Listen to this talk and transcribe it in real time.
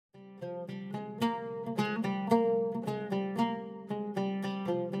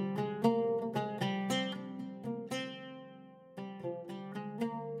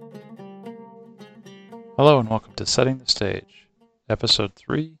Hello and welcome to Setting the Stage, Episode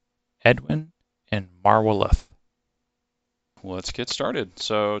 3, Edwin and Marwoleth. Let's get started.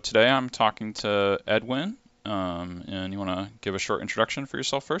 So today I'm talking to Edwin, and you want to give a short introduction for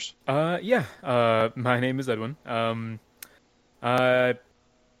yourself first? Yeah. My name is Edwin. I,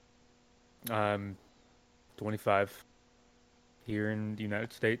 I'm 25 here in the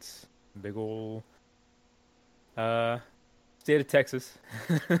United States. Big ol' uh state of Texas,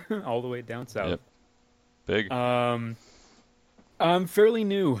 all the way down south. Yep, big. Um, I'm fairly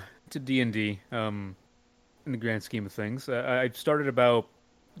new to D&D. In the grand scheme of things, I started about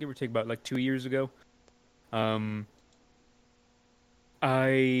give or take about like 2 years ago. Um,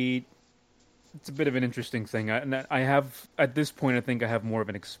 I It's a bit of an interesting thing. I have, at this point, I think I have more of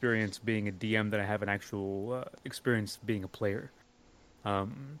an experience being a DM than I have an actual experience being a player.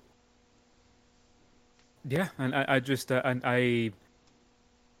 Um, yeah, and I just, I've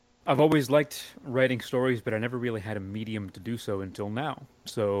always liked writing stories, but I never really had a medium to do so until now.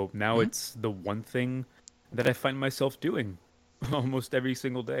 So now Hmm. it's the one thing that I find myself doing almost every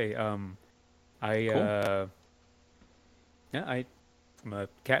single day. I, Cool. yeah, I'm a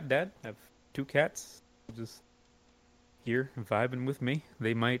cat dad. I have two cats. Just here vibing with me.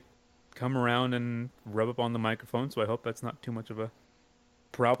 They might come around and rub up on the microphone, so I hope that's not too much of a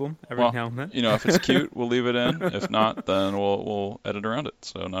problem every Well, now and if it's then. cute, we'll leave it in. If not, then we'll edit around it.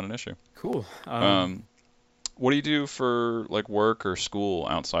 So not an issue. Cool. Um, what do you do for like work or school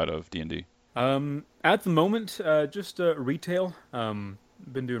outside of D&D? At the moment, just retail.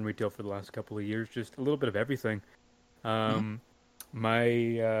 Been doing retail for the last couple of years, just a little bit of everything. Hmm. Um,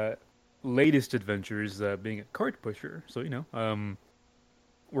 my latest adventure is being a cart pusher. So,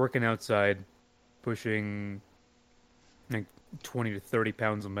 working outside, pushing like 20 to 30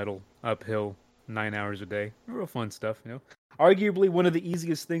 pounds of metal uphill 9 hours a day. Real fun stuff. Arguably one of the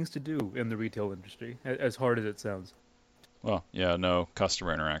easiest things to do in the retail industry, as hard as it sounds. Well, yeah, no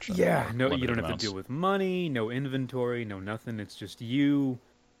customer interaction Yeah, or no, you limited don't have to deal amounts. with money, no inventory, no nothing. It's just you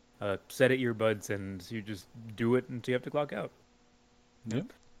set at earbuds and you just do it until you have to clock out. Yep.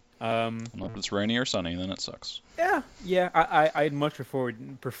 Yep. Um, Unless it's rainy or sunny, then it sucks. yeah. I'd much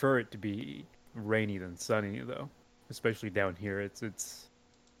prefer it to be rainy than sunny though, especially down here. It's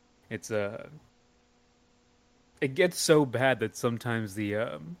it gets so bad that sometimes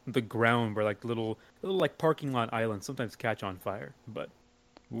the ground where like little like parking lot islands sometimes catch on fire. But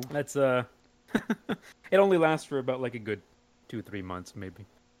Oof. that's it only lasts for about like a good 2 3 months maybe.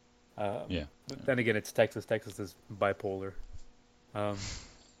 Yeah. But then again, it's Texas. Texas is bipolar. Um,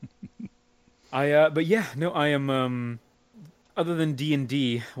 but yeah, no, I am. Other than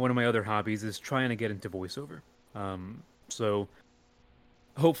D&D, one of my other hobbies is trying to get into voiceover. So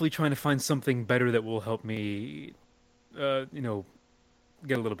hopefully, trying to find something better that will help me, uh, you know,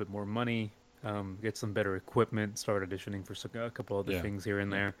 get a little bit more money, get some better equipment, start auditioning for a couple other Yeah. things here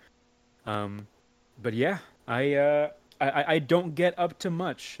and Yeah. there. Um, but yeah, I don't get up to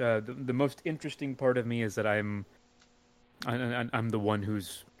much. The most interesting part of me is that I'm the one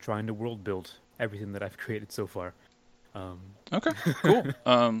who's trying to world build everything that I've created so far. Um, Okay, cool.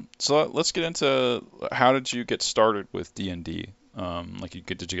 So let's get into how did you get started with D&D?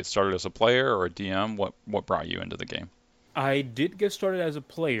 Did you get started as a player or a DM? What brought you into the game? I did get started as a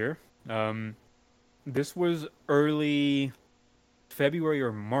player. Um, this was early February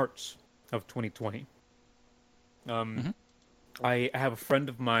or March of 2020. Um, Hmm. I have a friend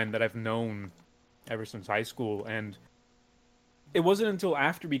of mine that I've known ever since high school, and it wasn't until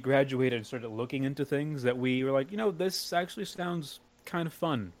after we graduated and started looking into things that we were like, this actually sounds kind of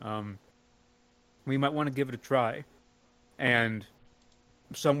fun. We might want to give it a try. And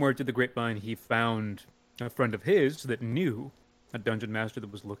somewhere to the grapevine, he found a friend of his that knew a dungeon master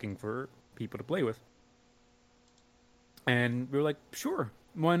that was looking for people to play with. And we were like, sure,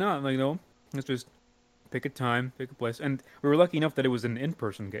 why not? Like, let's just pick a time, pick a place. And we were lucky enough that it was an in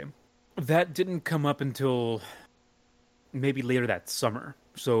person game. That didn't come up until maybe later that summer.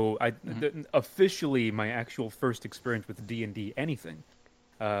 So Hmm. officially my actual first experience with D&D anything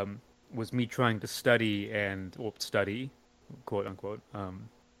um, was me trying to study, quote unquote,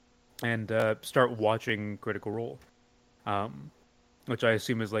 and start watching Critical Role, um, which I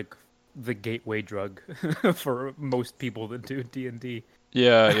assume is like the gateway drug for most people that do D&D.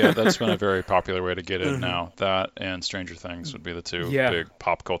 Yeah, yeah, that's been a very popular way to get in now. That and Stranger Things would be the two Yeah. big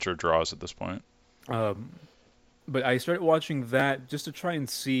pop culture draws at this point. Um, but I started watching that just to try and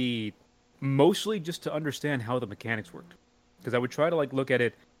see, mostly just to understand how the mechanics worked, because I would try to like look at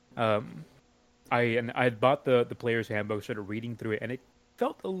it. Um, I had bought the player's handbook, started reading through it, and it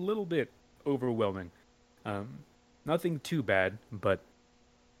felt a little bit overwhelming. Um, Nothing too bad, but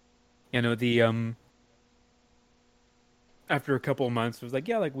the after a couple of months, it was like,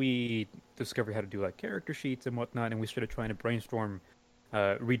 yeah, like we discovered how to do like character sheets and whatnot, and we started trying to brainstorm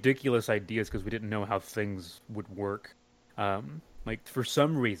ridiculous ideas because we didn't know how things would work. Like for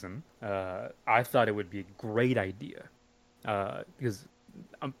some reason, I thought it would be a great idea because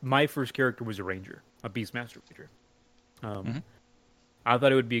my first character was a ranger, a beastmaster ranger. Hmm. Um, I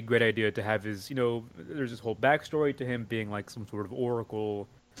thought it would be a great idea to have his, there's this whole backstory to him being like some sort of oracle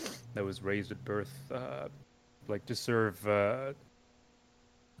that was raised at birth, like to serve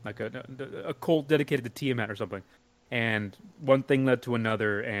like a cult dedicated to Tiamat or something. And one thing led to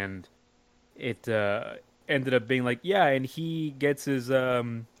another, and it ended up being like, yeah, and he gets his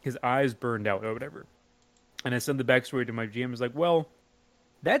eyes burned out or whatever. And I sent the backstory to my GM. I was like, well,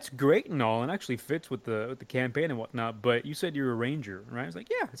 that's great and all, and actually fits with the campaign and whatnot. But you said you're a ranger, right? I was like,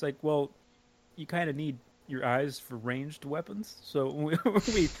 yeah. It's like, well, you kind of need your eyes for ranged weapons, so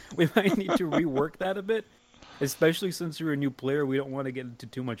we might need to rework that a bit. Especially since you're a new player, we don't want to get into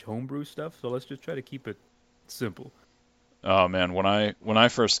too much homebrew stuff. So let's just try to keep it simple. Oh man, when I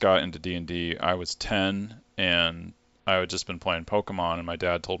first got into D&D, I was 10 and I had just been playing Pokemon, and my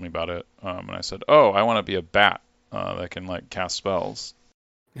dad told me about it. And I said, "Oh, I want to be a bat that can like cast spells."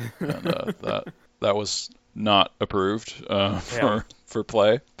 And that was not approved Yeah. for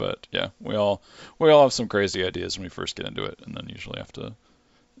play. But yeah, we all have some crazy ideas when we first get into it, and then usually have to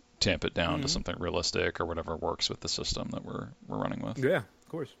tamp it down to Hmm. something realistic or whatever works with the system that we're running with. Yeah, of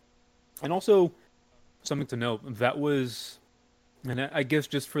course. And also something to note that was, and I guess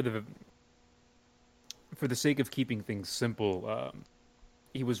just for the sake of keeping things simple,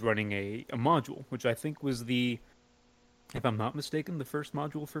 he was running a module, which I think was if I'm not mistaken, the first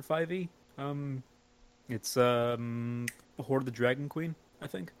module for 5e. It's Horde of the Dragon Queen, I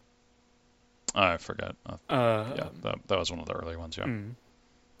think. I forget. Yeah, Uh, that was one of the early ones. Yeah. mm.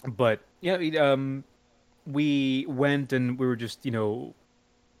 But yeah, we went and we were just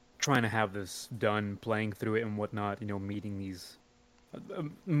trying to have this done, playing through it and whatnot. Meeting these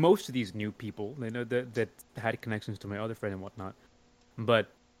most of these new people, that had connections to my other friend and whatnot. But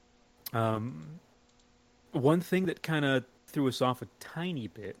um, one thing that kind of threw us off a tiny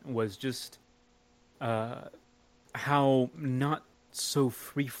bit was just uh, how not so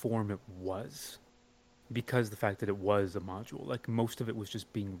freeform it was, because the fact that it was a module. Like most of it was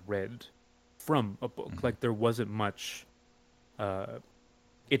just being read from a book. Mhm. Like there wasn't much. Uh,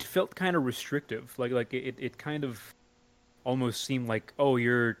 it felt kind of restrictive. Like it kind of almost seemed like, oh,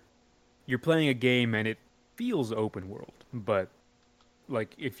 you're playing a game and it feels open world, but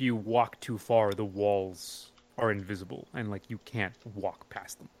like if you walk too far, the walls are invisible and like you can't walk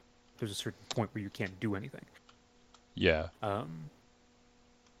past them. There's a certain point where you can't do anything. Yeah. Um,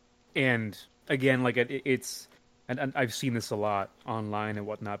 and again, like it's, and I've seen this a lot online and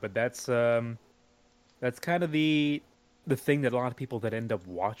whatnot, but that's kind of the thing that a lot of people that end up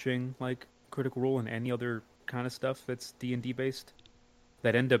watching like Critical Role and any other kind of stuff that's D&D based,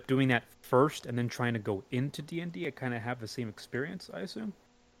 that end up doing that first and then trying to go into D&D, I kind of have the same experience, I assume.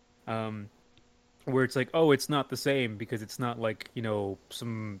 Um, where it's like, oh, it's not the same because it's not like,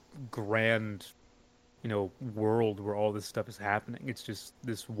 some grand, world where all this stuff is happening. It's just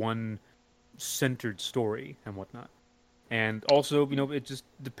this one centered story and whatnot. And also, it just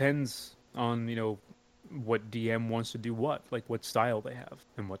depends on, what DM wants to do like what style they have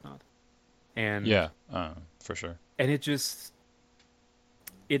and whatnot. And Yeah. For sure. and it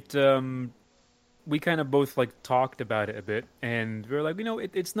we kind of both like talked about it a bit, and we are like,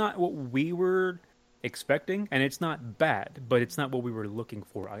 it's not what we were expecting, and it's not bad, but it's not what we were looking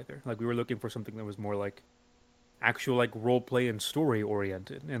for either. Like we were looking for something that was more like actual like role play and story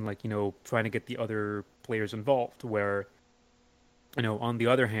oriented, and like trying to get the other players involved. Where on the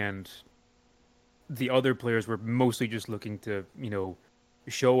other hand, the other players were mostly just looking to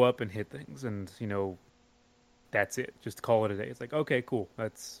show up and hit things, and that's it. Just call it a day. It's like, okay, cool.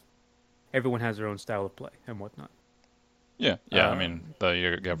 That's everyone has their own style of play and whatnot. Yeah. Yeah. I mean, Um,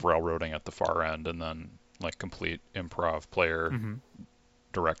 you have railroading at the far end, and then like complete improv player mhm.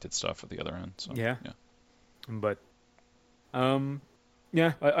 directed stuff at the other end. So Yeah, yeah. but um,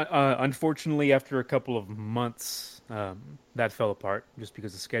 yeah. Unfortunately, after a couple of months, that fell apart just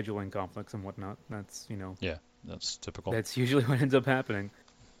because of scheduling conflicts and whatnot. That's Yeah. That's typical. that's usually what ends up happening.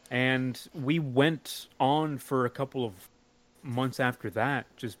 And we went on for a couple of months after that,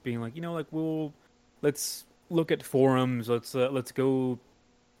 just being like, like let's look at forums. Let's go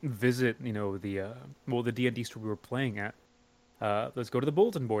visit, the D&D store we were playing at. Let's go to the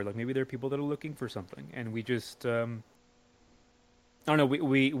bulletin board. Like maybe there are people that are looking for something, and we just I don't know.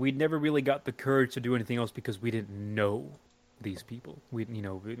 We never really got the courage to do anything else because we didn't know these people. We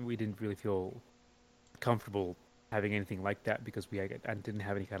didn't really feel comfortable having anything like that because I didn't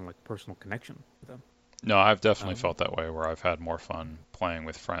have any kind of like personal connection with them. No, I've definitely Um, felt that way where I've had more fun playing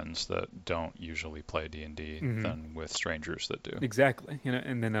with friends that don't usually play D&D mhm, than with strangers that do. exactly,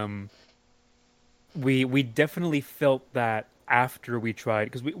 and then we definitely felt that after we tried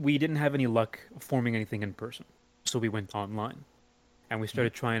because we didn't have any luck forming anything in person, so we went online and we Mhm.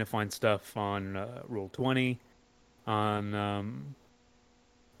 started trying to find stuff on Roll20, on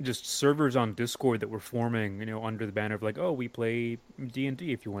just servers on Discord that were forming, under the banner of like, oh, we play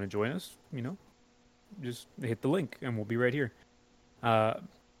D&D. If you want to join us, just hit the link and we'll be right here. Uh,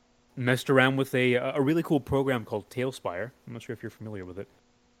 Messed around with a really cool program called Tailspire. I'm not sure if you're familiar with it.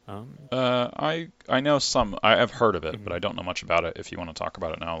 Um, I know some. I've heard of it, but mhm. I don't know much about it. If you want to talk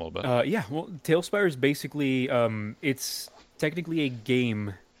about it now a little bit. Yeah, well, Tailspire is basically it's technically a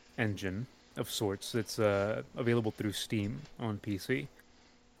game engine of sorts. It's available through Steam on PC.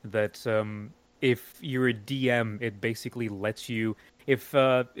 That if you're a DM, it basically lets you. If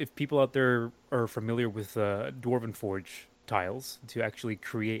people out there are familiar with Dwarven Forge tiles, to actually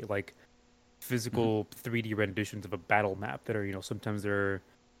create like Hmm. physical 3D renditions of a battle map that are, sometimes they're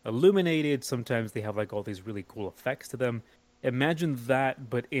illuminated, sometimes they have like all these really cool effects to them. Imagine that,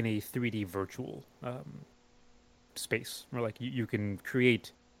 but in a 3D virtual space, where like you can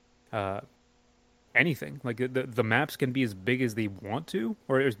create uh, anything. Like the maps can be as big as they want to,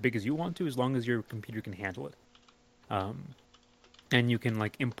 or as big as you want to, as long as your computer can handle it. Um, and you can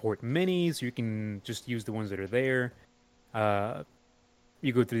like import minis. You can just use the ones that are there. Uh,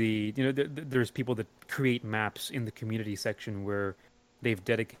 you go through there's people that create maps in the community section where they've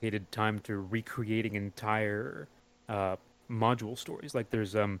dedicated time to recreating entire uh, module stories. Like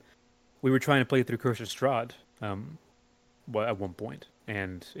we were trying to play through Curse of Strahd at one point,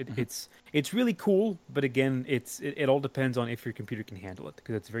 and Hmm. it's really cool. But again, it all depends on if your computer can handle it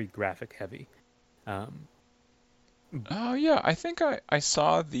because it's very graphic heavy. Um, Oh yeah, I think I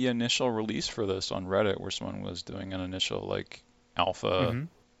saw the initial release for this on Reddit where someone was doing an initial like alpha mhm.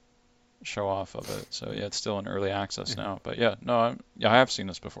 show off of it. So yeah, it's still in early access now. But yeah, no, yeah, I have seen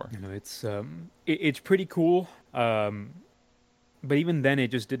this before. It's pretty cool. But even then, it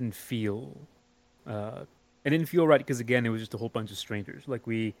just didn't feel uh, it didn't feel right because again, it was just a whole bunch of strangers.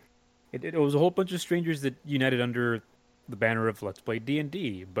 It was a whole bunch of strangers that united under the banner of Let's Play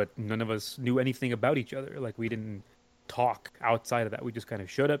D&D, but none of us knew anything about each other. Like we didn't talk outside of that. We just kind of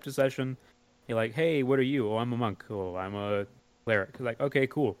showed up to session. You're like, hey, what are you? Oh, I'm a monk. Oh, I'm a cleric. Like, okay,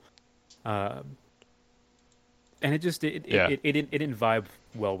 cool. Um, and it just Yeah. it didn't vibe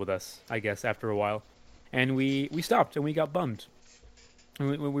well with us, I guess, after a while, and we stopped and we got bummed. And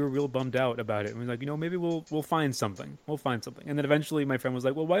we were real bummed out about it. And we were like, maybe we'll find something. We'll find something. And then eventually, my friend was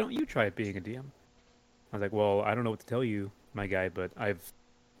like, well, why don't you try being a DM? I was like, well, I don't know what to tell you, my guy, but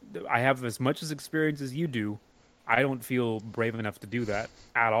I have as much as experience as you do. I don't feel brave enough to do that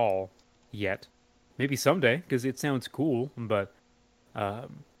at all yet. Maybe someday because it sounds cool, but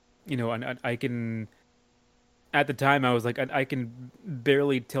um, and I can at the time I was like I can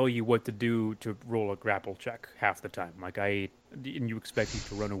barely tell you what to do to roll a grapple check half the time. Like and you expect me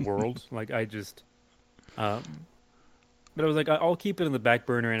to run a world? Like I just um but I was like I'll keep it in the back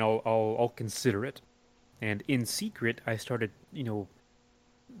burner and I'll consider it. And in secret I started,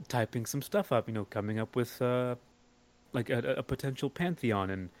 typing some stuff up, coming up with like a potential pantheon,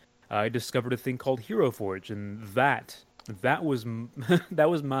 and I discovered a thing called Hero Forge, and that was that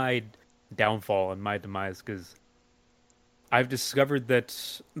was my downfall and my demise because I've discovered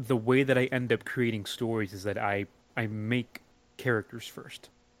that the way that I end up creating stories is that I make characters first.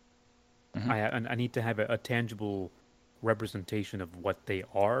 Hmm. I need to have a tangible representation of what they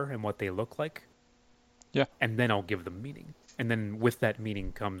are and what they look like, Yeah. and then I'll give them meaning. And then with that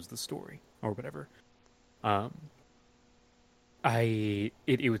meaning comes the story or whatever. Um,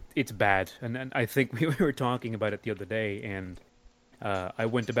 it's bad, and I think we were talking about it the other day, and I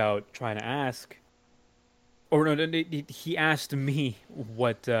went about trying to ask, or no, he asked me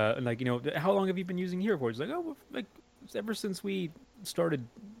what, like how long have you been using Hero Forge? Like, oh, well, like ever since we started,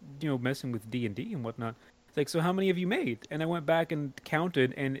 messing with D&D and whatnot. It's like, so how many have you made? And I went back and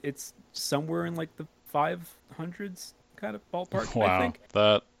counted, and it's somewhere in like the 500s kind of ballpark, I Wow. think.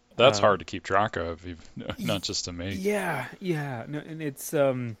 That's Um, hard to keep track of, not y- just to make. yeah, no, and it's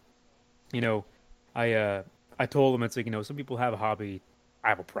you know, I uh I told him it's like, some people have a hobby, I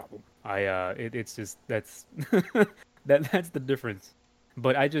have a problem. It's just that's that's the difference.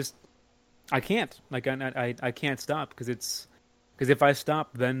 But I can't. Like I can't stop because if I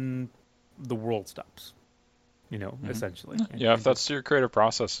stop then the world stops, Hmm. essentially. Yeah, if And that's your creative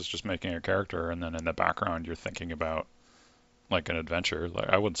process is just making a character and then in the background you're thinking about like an adventure, like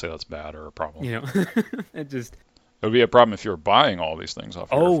I wouldn't say that's bad or a problem. you know, it just It would be a problem if you were buying all these things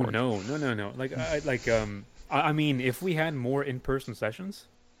off your Oh Forge. no. I mean, if we had more in-person sessions,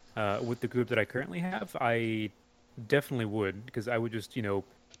 with the group that I currently have, I definitely would, because I would just,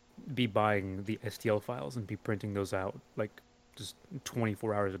 be buying the STL files and be printing those out like just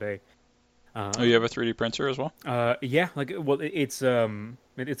 24 hours a day. Oh, you have Um, a 3D printer as well? yeah, like well, it's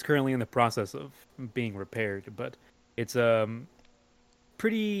currently in the process of being repaired, but it's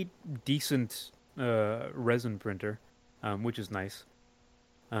pretty decent resin printer, which is nice.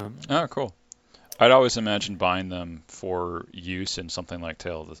 Um, Oh, cool. I'd always imagined buying them for use in something like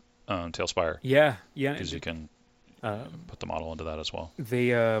Tailspire, yeah. because you can Um, put the model into that as well.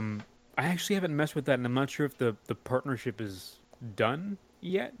 they I actually haven't messed with that, and I'm not sure if the partnership is done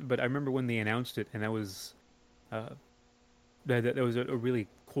yet. But I remember when they announced it, and that was uh, that was a really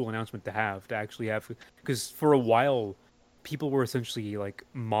cool announcement to actually have, because for a while people were essentially like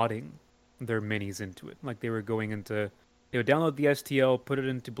modding their minis into it. Like they would download the STL, put it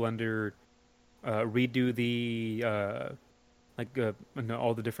into Blender, redo the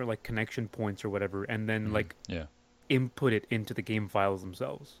all the different like connection points or whatever, and then Hmm. like Yeah. input it into the game files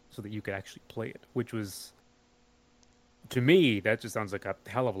themselves so that you could actually play it. Which was, to me, that just sounds like a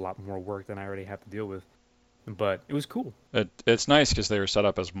hell of a lot more work than I already have to deal with. But it was cool. It's nice because they were set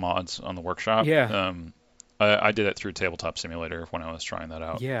up as mods on the workshop. Yeah, I did it through Tabletop Simulator when I was trying that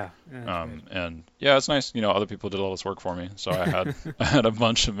out. yeah, that's right. And yeah, it's nice. Other people did all this work for me, so I had I had a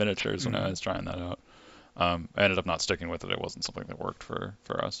bunch of miniatures when I Mhm. was trying that out. I ended up not sticking with it. It wasn't something that worked for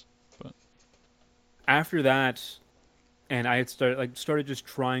us. But After that, and I had started just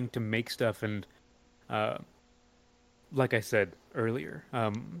trying to make stuff, and uh, like I said earlier,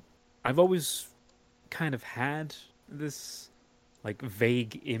 I've always kind of had this like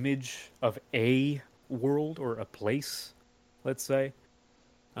vague image of a world or a place, let's say.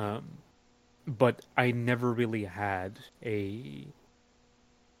 Um, but I never really had a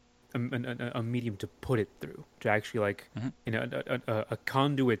medium to put it through, to actually like, mhm. a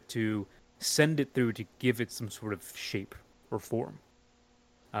conduit to send it through, to give it some sort of shape or form.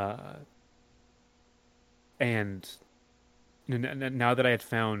 Uh, and now that I had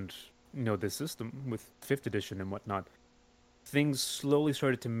found, this system with fifth edition and whatnot, things slowly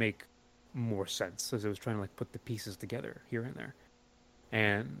started to make more sense as I was trying to like put the pieces together here and there.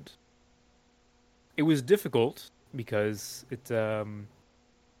 And it was difficult because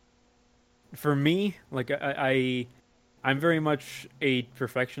for me, like I'm very much a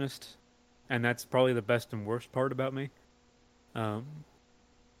perfectionist, and that's probably the best and worst part about me. Um,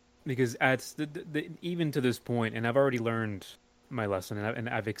 because at even to this point, and I've already learned my lesson, and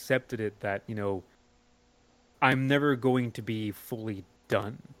I've accepted it, that I'm never going to be fully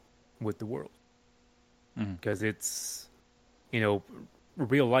done with the world, Mhm. because it's you know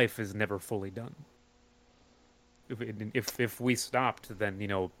real life is never fully done. If we stopped, then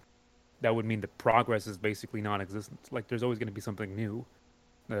that would mean that progress is basically non-existent. Like there's always going to be something new,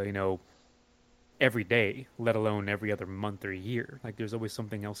 uh, you know, every day, let alone every other month or year. Like there's always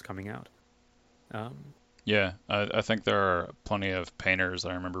something else coming out. Um, Yeah, I think there are plenty of painters that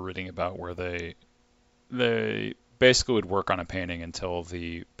I remember reading about where they basically would work on a painting until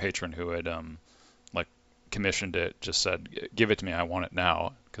the patron who had like commissioned it just said, "Give it to me, I want it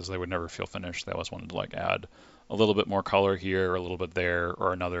now," because they would never feel finished. They always wanted to like add a little bit more color here, or a little bit there,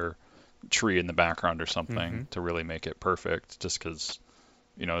 or another tree in the background or something hmm to really make it perfect. Just because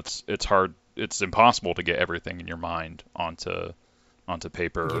it's hard, it's impossible to get everything in your mind onto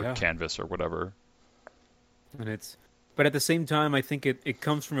paper or Yeah, canvas or whatever. and but at the same time, I think it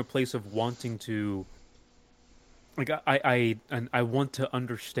comes from a place of wanting to, like, and I want to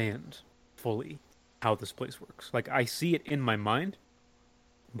understand fully how this place works. Like I see it in my mind,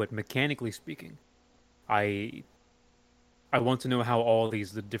 but mechanically speaking, I I want to know how all the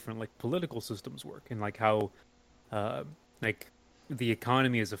different like political systems work, and like how uh like the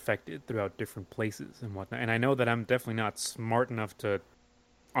economy is affected throughout different places and whatnot. And I know that I'm definitely not smart enough to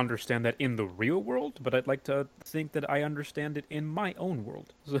understand that in the real world, but I'd like to think that I understand it in my own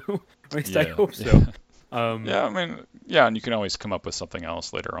world. So at least I Yeah, hope so. yeah. Um, Yeah, I mean, yeah, and you can always come up with something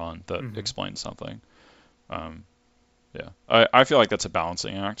else later on that mhm. explains something. Um, yeah, I feel like that's a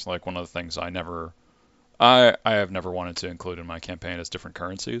balancing act. Like one of the things I have never wanted to include in my campaign is different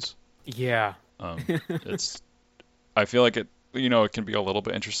currencies. Yeah. It's I feel like it can be a little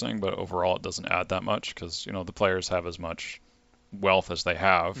bit interesting, but overall it doesn't add that much because the players have as much wealth as they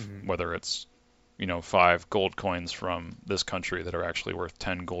have, Mhm. whether it's 5 gold coins from this country that are actually worth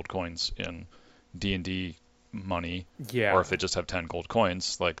 10 gold coins in D&D money, or Yeah. if they just have 10 gold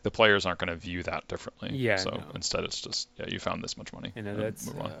coins, like the players aren't going to view that differently. Yeah, So no. instead, it's just, yeah, you found this much money And and that's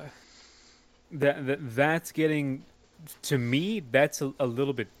move on. that's getting to me, that's a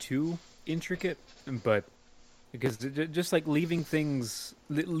little bit too intricate, but because just like leaving things,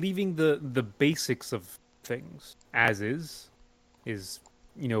 leaving the basics of things as is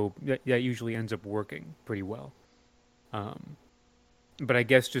that usually ends up working pretty well. Um, but I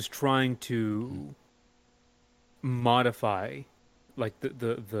guess just trying to modify like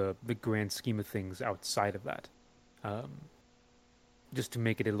the grand scheme of things outside of that, um, just to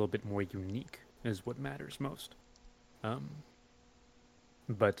make it a little bit more unique is what matters most. Um,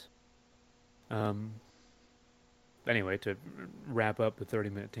 but um, anyway, to wrap up the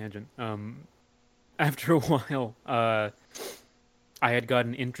 30-minute tangent, after a while, I had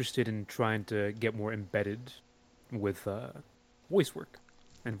gotten interested in trying to get more embedded with voice work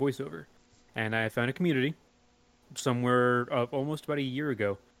and voiceover, and I found a community somewhere almost about a year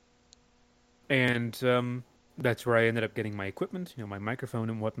ago, and that's where I ended up getting my equipment, my microphone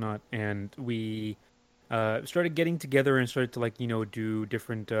and whatnot, and we started getting together and started to do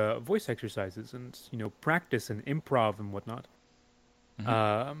different voice exercises and practice and improv and whatnot. Hmm.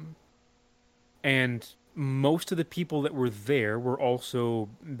 Um, and most of the people that were there were also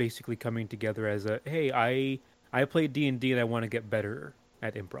basically coming together as a hey, I play D&D and I want to get better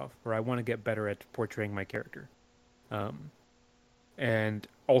at improv, or I want to get better at portraying my character. Um, and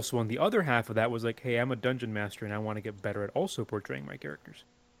also on the other half of that was like, hey, I'm a dungeon master and I want to get better at also portraying my characters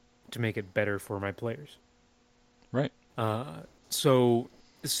to make it better for my players. Right. So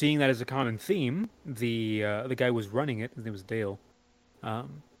seeing that as a common theme, the guy who was running it, his name was Dale.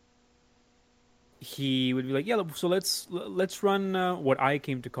 Um, he would be like, yeah, so let's run what I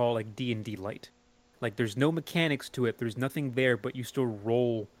came to call like D&D light. Like there's no mechanics to it. There's nothing there, but you still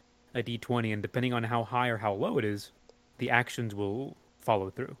roll a d20, and depending on how high or how low it is, the actions will follow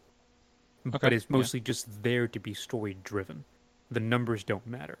through. Okay. But it's Yeah. mostly just there to be story driven. The numbers don't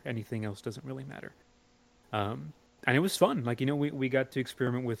matter. Anything else doesn't really matter. And it was fun. Like we got to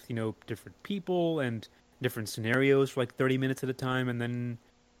experiment with different people and different scenarios for like 30 minutes at a time, and then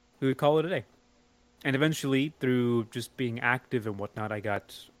we would call it a day. And eventually, through just being active and whatnot, I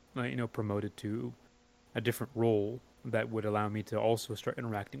got promoted to a different role that would allow me to also start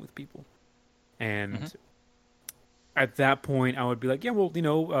interacting with people. Hmm. And at that point, I would be like, yeah, well,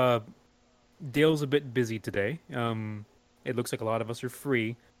 Dale's a bit busy today. It looks like a lot of us are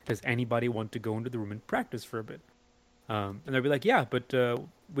free. Does anybody want to go into the room and practice for a bit? And they'd be like, yeah, but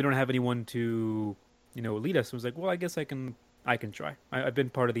we don't have anyone to, lead us. I was like, well, I guess I can try. I've been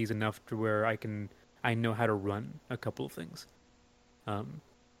part of these enough to where I know how to run a couple of things. Um,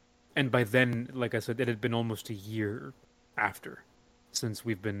 and by then, like I said, it had been almost a year after since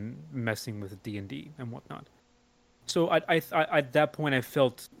we've been messing with D&D and whatnot. So at that point, I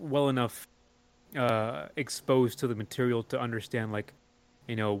felt well enough exposed to the material to understand like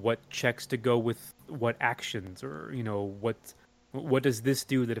what checks to go with what actions, or what does this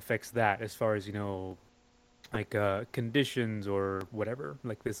do that affects that, as far as like conditions or whatever,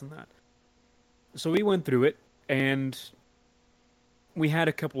 like this and that. So we went through it, and we had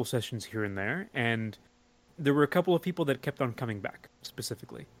a couple of sessions here and there, and there were a couple of people that kept on coming back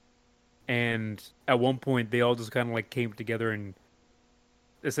specifically. And at one point, they all just kind of like came together and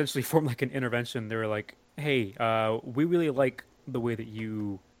essentially formed like an intervention. They were like, "Hey, we really like the way that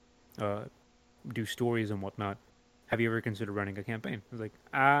you uh, do stories and whatnot. Have you ever considered running a campaign?" I was like,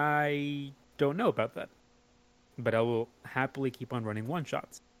 "I don't know about that, but I will happily keep on running one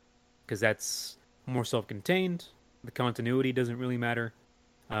shots because that's more self-contained. The continuity doesn't really matter.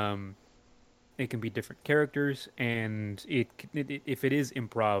 Um, it can be different characters, and if it is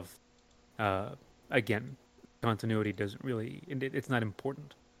improv, uh, again, continuity doesn't really. It's not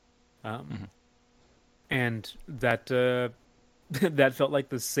important. Um, Hmm. and that that felt like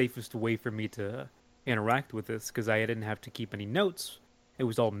the safest way for me to interact with this because I didn't have to keep any notes. It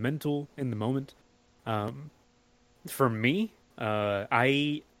was all mental in the moment. Um, for me,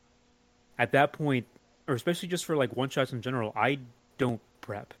 I at that point, or especially just for like one shots in general, I don't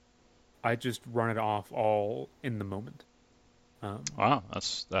prep. I just run it off all in the moment. Um, Wow,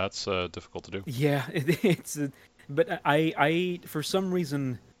 that's difficult to do. yeah, but I for some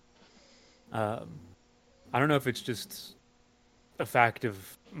reason, um, I don't know if it's just a fact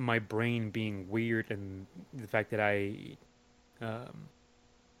of my brain being weird and the fact that um,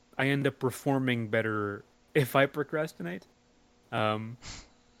 I end up performing better if I procrastinate. Um,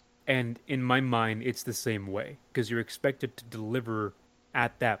 and in my mind, it's the same way because you're expected to deliver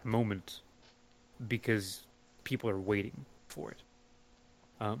at that moment because people are waiting for it.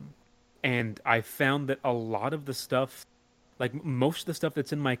 Um, and I found that a lot of the stuff, like most of the stuff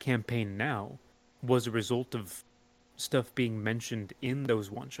that's in my campaign now, was a result of stuff being mentioned in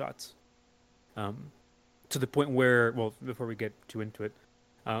those one shots. Um, to the point where, well, before we get too into it,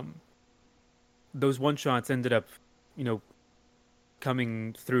 um, those one shots ended up, you know,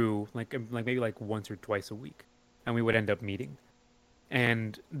 coming through like maybe like once or twice a week, and we would end up meeting,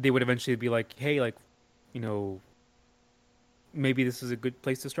 and they would eventually be like, hey, like, you know, maybe this is a good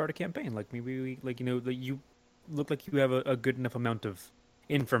place to start a campaign. Like maybe we, like, you know, like you look like you have a good enough amount of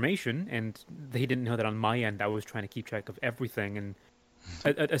information, and they didn't know that on my end I was trying to keep track of everything and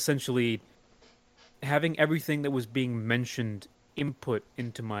essentially having everything that was being mentioned input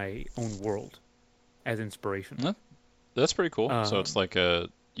into my own world as inspiration. That's pretty cool. So it's Um, like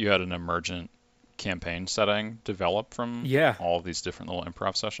you had an emergent campaign setting develop from yeah, all of these different little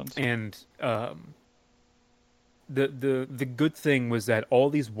improv sessions. and the good thing was that all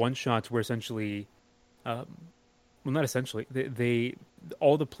these one shots were essentially, um, well, not essentially, they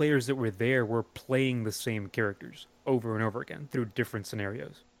all the players that were there were playing the same characters over and over again through different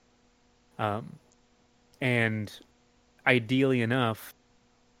scenarios. Um, and ideally enough,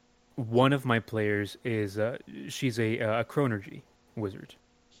 one of my players is she's a chronergy wizard,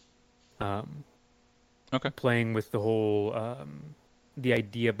 um, Okay. playing with the whole the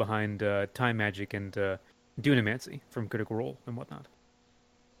idea behind time magic and dunamancy from Critical Role and whatnot.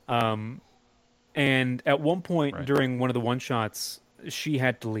 Um, and at one point Right. during one of the one shots, she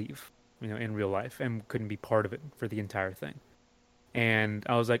had to leave, you know, in real life and couldn't be part of it for the entire thing. And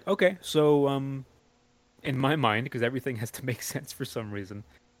I was like, okay, so in my mind, because everything has to make sense for some reason,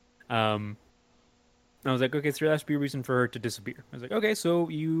 um, I was like, okay, so there has to be a reason for her to disappear. I was like, okay, so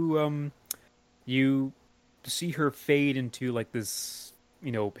you see her fade into like this,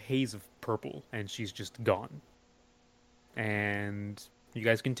 you know, haze of purple, and she's just gone. And you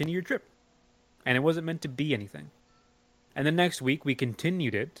guys continue your trip, and it wasn't meant to be anything. And then next week we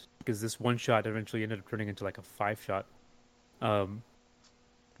continued it because this one shot eventually ended up turning into like a five shot. Um,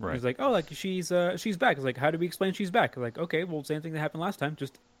 it Right. was like, oh, like she's back. It's like, how do we explain she's back? Like, okay, well, same thing that happened last time,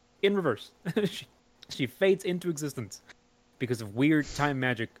 just in reverse. she, she fades into existence because of weird time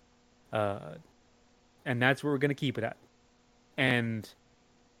magic, uh, and that's where we're gonna keep it at. And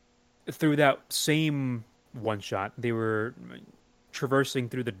through that same one shot, they were traversing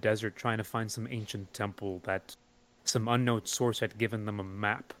through the desert trying to find some ancient temple that some unknown source had given them a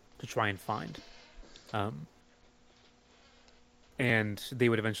map to try and find. Um, and they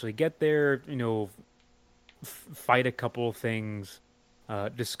would eventually get there, you know, fight a couple of things,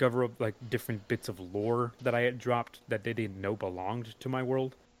 discover like different bits of lore that I had dropped that they didn't know belonged to my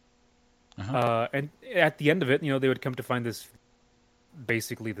world. Uh-huh. And at the end of it, you know, they would come to find this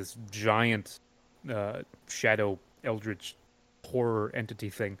basically this giant shadow eldritch horror entity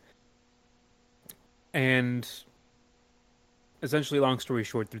thing. And essentially, long story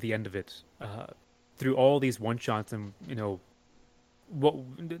short, through the end of it, through all these one shots, and you know, what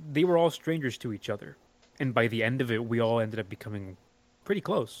they were all strangers to each other, and by the end of it, we all ended up becoming pretty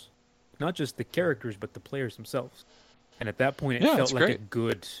close. Not just the characters, but the players themselves. And at that point, it Yeah, felt that's like a great.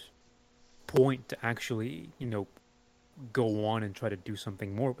 good point to actually, you know, go on and try to do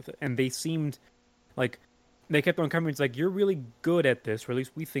something more with it. And they seemed like they kept on coming. It's like, you're really good at this, or at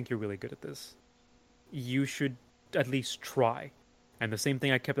least we think you're really good at this. You should at least try. And the same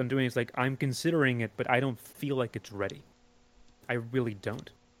thing I kept on doing is like, I'm considering it, but I don't feel like it's ready. I really don't.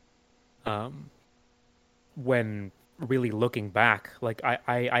 Um, when really looking back, like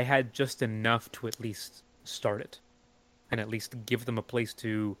I had just enough to at least start it and at least give them a place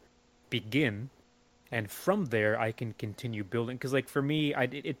to begin. And from there, I can continue building. Because, like, for me,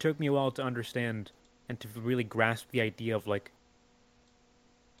 it took me a while to understand and to really grasp the idea of, like,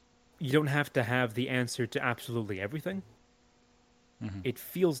 you don't have to have the answer to absolutely everything. Hmm. It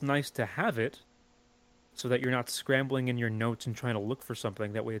feels nice to have it so that you're not scrambling in your notes and trying to look for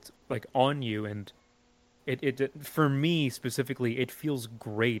something. That way it's, like, on you. And for me specifically, it feels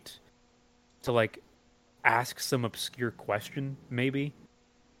great to, like, ask some obscure question, maybe,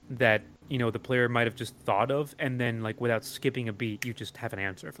 that, you know, the player might have just thought of, and then, like, without skipping a beat, you just have an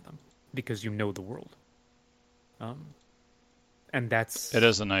answer for them because you know the world. Um, and It that's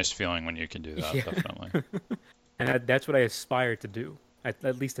is a nice feeling when you can do that, yeah, definitely. and that's what I aspire to do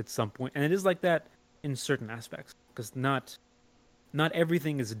at least at some point. And it is like that in certain aspects because not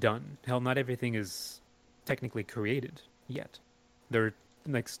everything is done. Hell, not everything is technically created yet. There are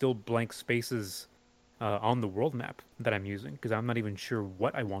like still blank spaces on the world map that I'm using because I'm not even sure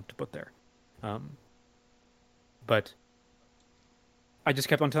what I want to put there. Um, but I just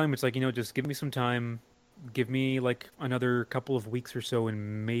kept on telling him, it's like, you know, just give me some time, give me like another couple of weeks or so,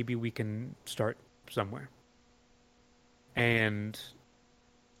 and maybe we can start somewhere. And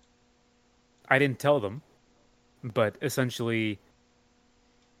I didn't tell them, but essentially,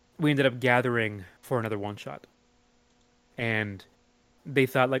 we ended up gathering for another one shot, and they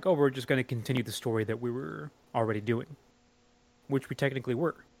thought like, oh, we're just going to continue the story that we were already doing, which we technically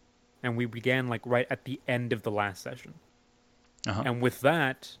were, and we began like right at the end of the last session, and with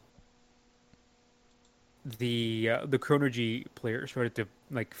that, the Chronergy players started to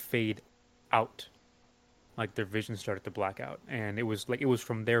like fade out, like their vision started to black out, and it was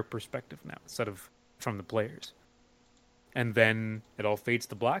from their perspective now instead of from the players, and then it all fades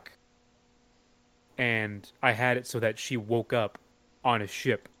to black, and I had it so that she woke up on a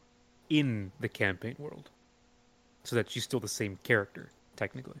ship in the campaign world, so that she's still the same character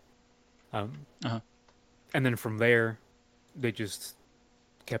technically. And then from there, they just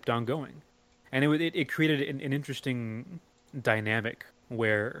kept on going, and it created an interesting dynamic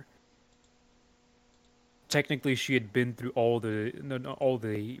where technically she had been through all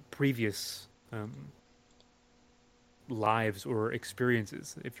the previous lives or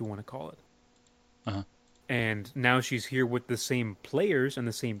experiences, if you want to call it. And now she's here with the same players and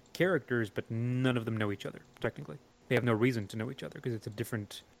the same characters, but none of them know each other, technically. They have no reason to know each other because it's a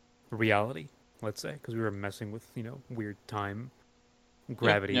different reality, let's say, because we were messing with, weird time,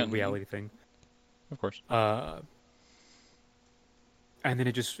 gravity, reality thing. Of course. And then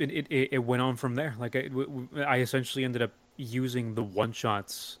it went on from there. Like, I essentially ended up using the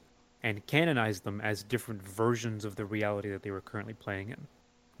one-shots and canonized them as different versions of the reality that they were currently playing in,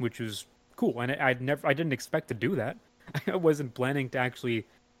 which was cool. And I didn't expect to do that. I wasn't planning to actually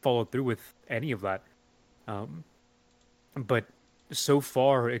follow through with any of that. But so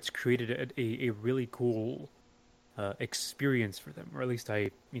far, it's created a really cool experience for them, or at least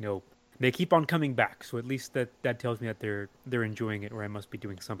they keep on coming back. So at least that tells me that they're enjoying it, or I must be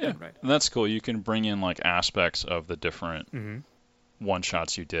doing something right. And that's cool. You can bring in like aspects of the different one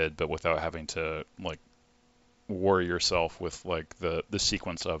shots you did, but without having to like worry yourself with like the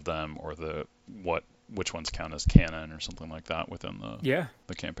sequence of them or which ones count as canon or something like that within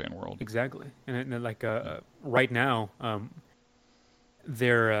the campaign world. Exactly. And like right now,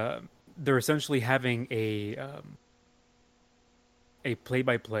 they're essentially having a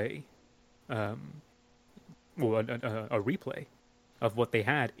play-by-play, a replay of what they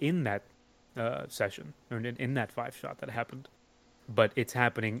had in that session, or in that 5-shot that happened, but it's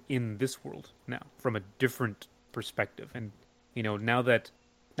happening in this world now from a different perspective. And now that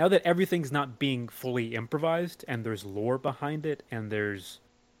everything's not being fully improvised, and there's lore behind it, and there's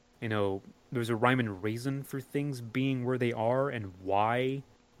a rhyme and reason for things being where they are and why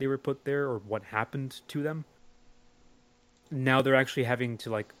they were put there or what happened to them. Now they're actually having to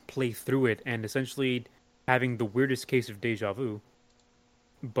like play through it and essentially having the weirdest case of deja vu,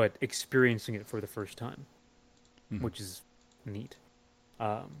 but experiencing it for the first time, which is neat.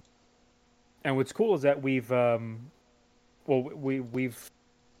 And what's cool is that we've been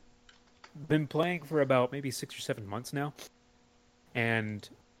playing for about maybe 6 or 7 months now, and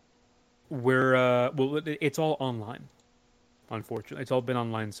we're it's all online. Unfortunately, it's all been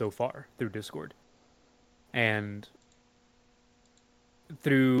online so far through Discord, and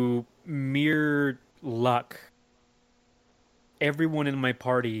through mere luck, everyone in my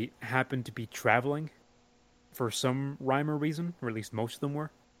party happened to be traveling for some rhyme or reason, or at least most of them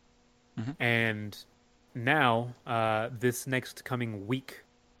were. And now, this next coming week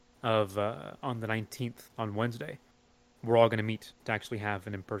of on the 19th, on Wednesday, we're all going to meet to actually have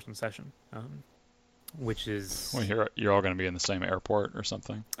an in-person session, which is... Well, you're all going to be in the same airport or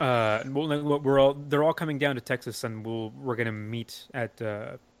something? They're all coming down to Texas, and we're going to meet at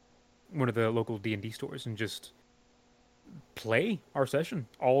one of the local D&D stores and just play our session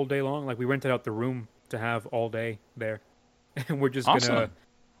all day long. Like, we rented out the room to have all day there, and we're just gonna...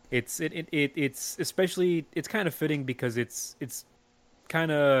 It's especially, it's kind of fitting because it's kind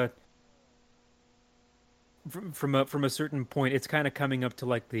of from a certain point, it's kind of coming up to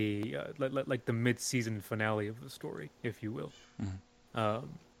like the mid-season finale of the story, if you will.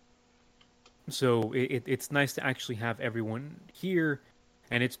 So it's nice to actually have everyone here,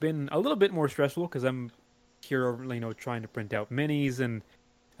 and it's been a little bit more stressful because I'm here, trying to print out minis and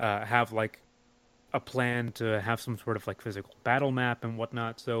have like a plan to have some sort of like physical battle map and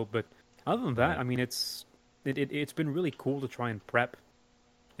whatnot. So, but other than that, I mean, it's been really cool to try and prep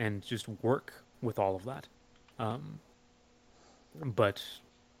and just work with all of that. But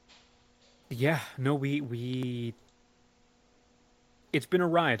yeah, no, we it's been a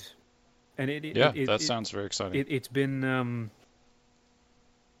ride, and that sounds very exciting. It's been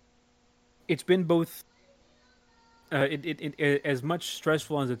both as much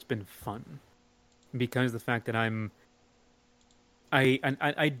stressful as it's been fun, because the fact that I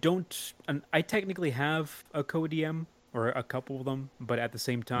technically have a co-DM or a couple of them, but at the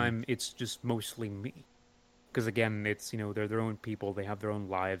same Mhm. time, it's just mostly me. Because again, it's they're their own people, they have their own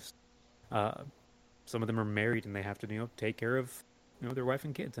lives. Uh, some of them are married and they have to take care of their wife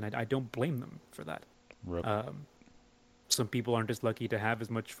and kids, and I don't blame them for that. Rip. Um, some people aren't as lucky to have as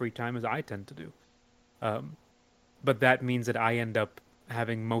much free time as I tend to do. Um, but that means that I end up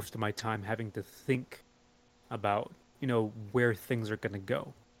having most of my time having to think about where things are going to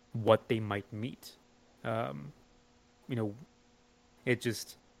go, what they might meet. Um, you know, it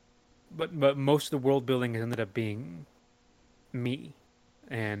just but most of the world building has ended up being me,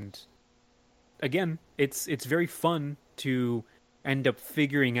 and again, it's very fun to end up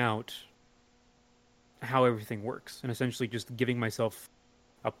figuring out how everything works and essentially just giving myself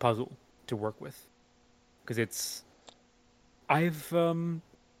a puzzle to work with because it's I've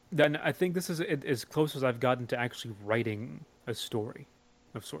then I think this is as close as I've gotten to actually writing a story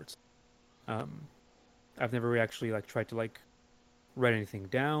of sorts. Um, I've never actually tried to write anything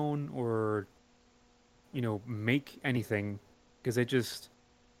down or make anything because it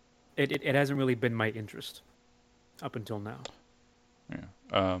hasn't really been my interest up until now.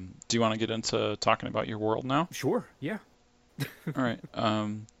 Yeah. Do you want to get into talking about your world now? Sure, yeah. All right.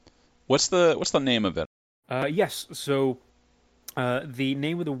 What's the name of it? Yes. So the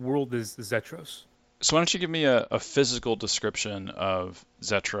name of the world is Zetros. So why don't you give me a physical description of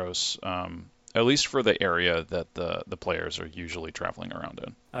Zetros, at least for the area that the players are usually traveling around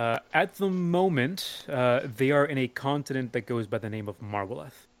in. At the moment, they are in a continent that goes by the name of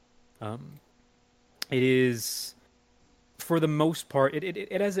Marwoleth. Um, it is, for the most part,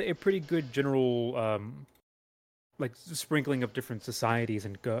 it has a pretty good general sprinkling of different societies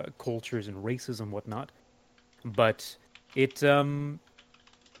and cultures and races and whatnot. But it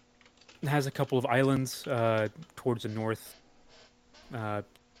has a couple of islands towards the north, uh,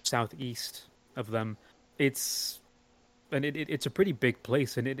 southeast of them. It's it's a pretty big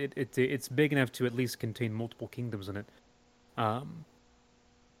place, and it's big enough to at least contain multiple kingdoms in it. Um,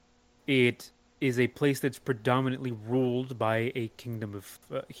 it is a place that's predominantly ruled by a kingdom of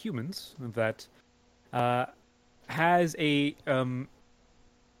humans that uh, has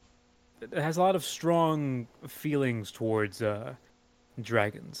has a lot of strong feelings towards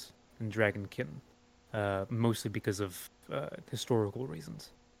dragons and dragonkin, mostly because of historical reasons.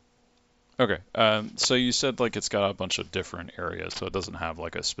 Okay. So you said like it's got a bunch of different areas, so it doesn't have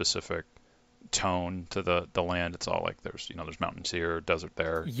like a specific tone to the land. It's all like there's mountains here, desert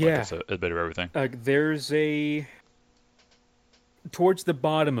there, like Yeah, it's a bit of everything. there's a towards the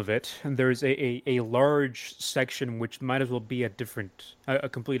bottom of it, and there's a large section which might as well be a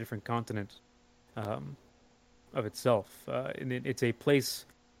complete different continent um, of itself. And it's a place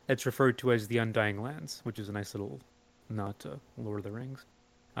that's referred to as the Undying Lands, which is a nice little nod to Lord of the Rings.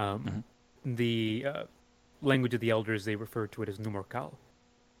 Hmm. Um, the language of the elders, they refer to it as Numorkal.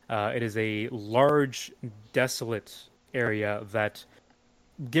 It is a large, desolate area that,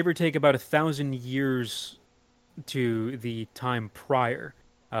 give or take about 1,000 years to the time prior,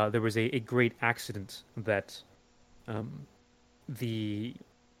 there was a great accident that um, the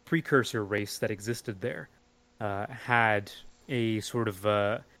precursor race that existed there had a sort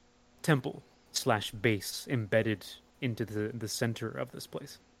of temple slash base embedded into the center of this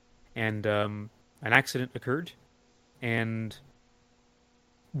place. And an accident occurred, and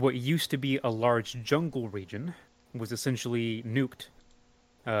what used to be a large jungle region was essentially nuked,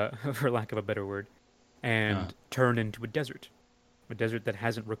 for lack of a better word, Uh, and turned into a desert that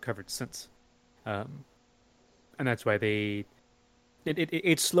hasn't recovered since. Um, and that's why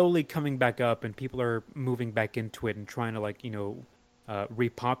it's slowly coming back up, and people are moving back into it and trying to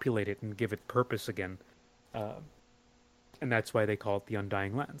repopulate it and give it purpose again. Uh, and that's why they call it the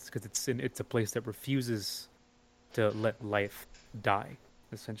Undying Lands because it's a place that refuses to let life die,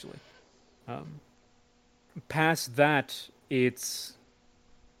 essentially. Um, Past that, it's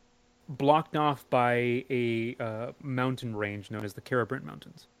blocked off by a mountain range known as the Karaburnt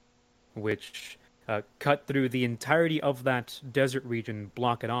Mountains, which cut through the entirety of that desert region,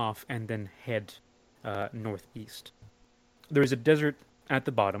 block it off, and then head northeast. There's a desert at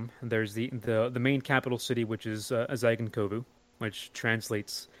the bottom. There's the main capital city, which is Zygon, which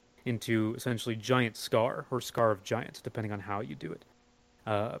translates into essentially Giant Scar or Scar of Giants, depending on how you do it.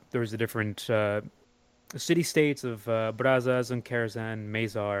 There's the different city states of Braza, Zunkerzan,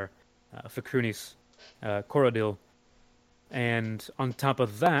 Mezar, Fakrunis, Korodil, and on top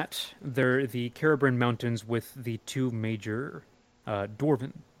of that, there are the Karaburn Mountains with the two major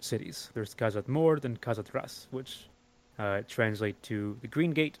Dwarven cities. There's Khazad Mord and Khazad Ras, which translate to the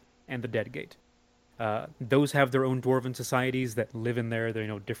Green Gate and the Dead Gate. Those have their own Dwarven societies that live in there.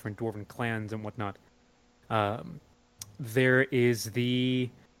 They're different Dwarven clans and whatnot. Um, There is the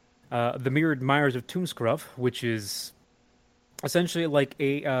Mirrored Mires of Toomscruff, which is essentially like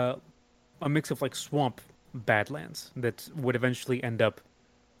a mix of like swamp badlands that would eventually end up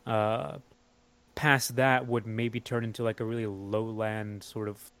uh, past that would maybe turn into like a really lowland sort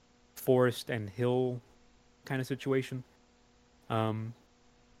of forest and hill kind of situation. Um,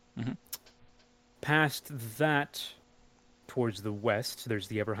 Hmm. Past that, towards the west, there's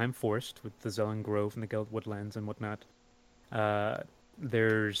the Everheim Forest with the Zelen Grove and the Geld Woodlands and whatnot. Uh,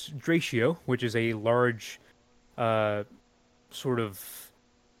 there's Dratio, which is a large uh, sort of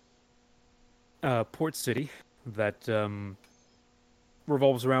port city that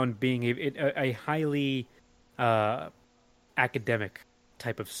revolves around being a highly uh, academic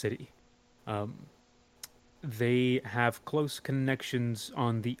type of city. Um, they have close connections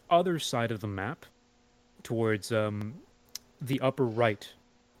on the other side of the map towards the upper right,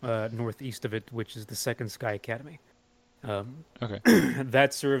 northeast of it, which is the Second Sky Academy. Okay.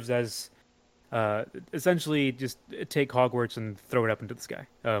 That serves as essentially just take Hogwarts and throw it up into the sky.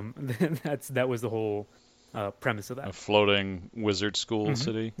 That was the whole premise of A that. floating wizard school Mhm.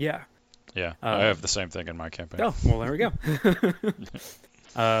 city. Yeah. Yeah, I have the same thing in my campaign. Oh, well, there we go.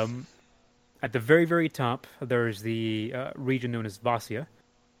 um, at the very, very top, there's the region known as Vasia,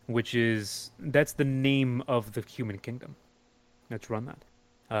 that's the name of the human kingdom that's run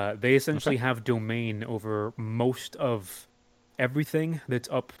that. They essentially Okay. have domain over most of everything that's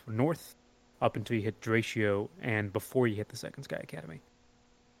up north, up until you hit Dratio and before you hit the Second Sky Academy.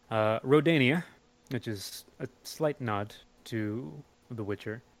 Rodania, which is a slight nod to The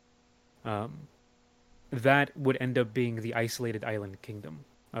Witcher, um, that would end up being the isolated island kingdom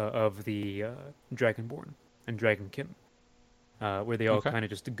of the Dragonborn and Dragonkin, where they all Okay. kind of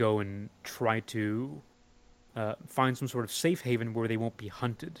just go and try to find some sort of safe haven where they won't be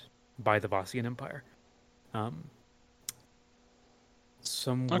hunted by the Vossian Empire. Um,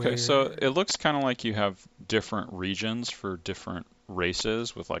 Okay, so somewhere. it looks kind of like you have different regions for different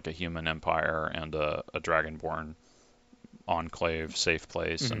races with like a human empire and a dragonborn enclave, safe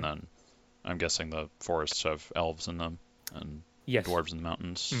place, and Mhm. then I'm guessing the forests have elves in them and Yes. dwarves in the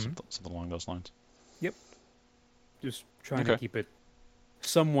mountains, Hmm. something along those lines. Yep. Just trying to Okay. keep it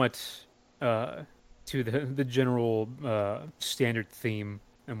somewhat to the general standard theme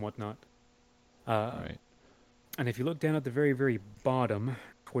and whatnot. Uh, All right. and if you look down at the very, very bottom,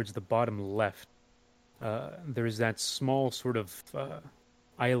 towards the bottom left, there's that small sort of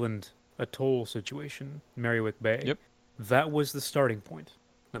island atoll situation, Merrywick Bay. Yep. That was the starting point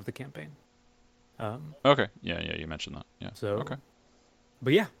of the campaign. Um, Okay. Yeah, yeah, you mentioned that. Yeah. so, Okay.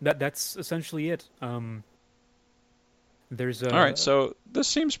 but yeah, that's essentially it. There's All right. a So this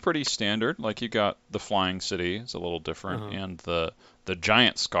seems pretty standard. Like you got the flying city is a little different, uh, and the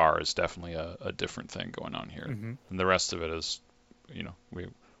giant scar is definitely a different thing going on here. hmm And the rest of it is,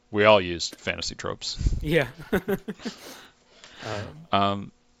 we all use fantasy tropes. yeah.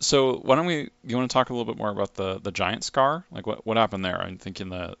 um, So why don't you want to talk a little bit more about the giant scar? Like what happened there? I'm thinking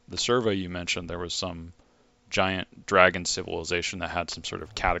the survey you mentioned there was some giant dragon civilization that had some sort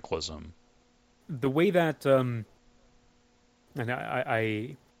of cataclysm. the way that and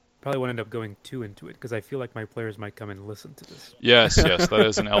I probably won't end up going too into it because I feel like my players might come and listen to this. Yes, yes, that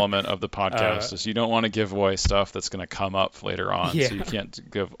is an element of the uh, podcast is you don't want to give away stuff that's going to come up later on, yeah. so you can't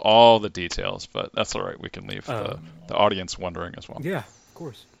give all the details, but that's all right. We can leave Um, the audience wondering as well. yeah, of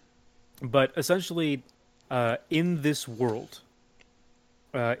course. But essentially, in this world,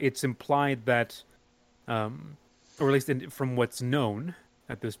 it's implied that, or at least from what's known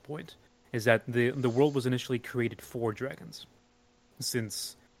at this point, is that the world was initially created for dragons,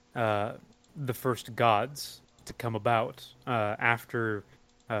 since uh, the first gods to come about after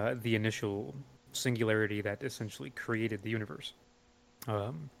the initial singularity that essentially created the universe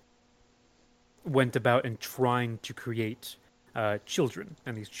um, went about and trying to create children,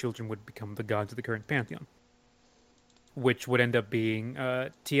 and these children would become the gods of the current pantheon, which would end up being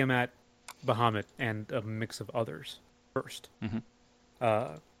Tiamat, Bahamut, and a mix of others first. Hmm. Uh,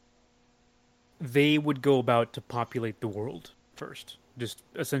 they would go about to populate the world first, just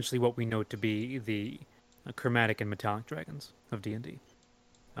essentially what we know to be the chromatic and metallic dragons of D&D.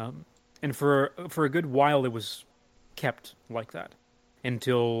 And for a good while, it was kept like that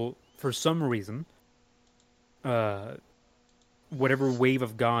until, for some reason, uh, whatever wave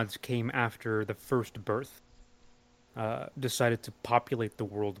of gods came after the first birth decided to populate the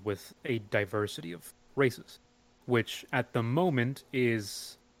world with a diversity of races, which at the moment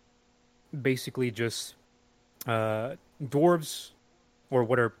is basically just dwarves, or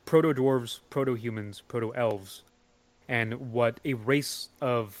what are proto dwarves, proto humans, proto elves, and what a race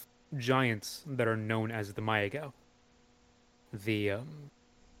of giants that are known as the Mayagao. the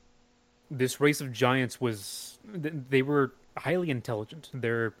this race of giants they were highly intelligent.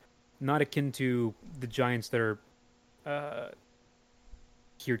 They're not akin to the giants that are uh,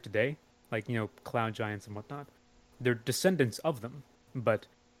 here today, like cloud giants and whatnot. They're descendants of them, but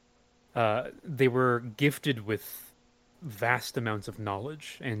they were gifted with vast amounts of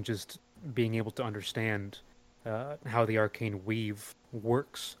knowledge and just being able to understand how the arcane weave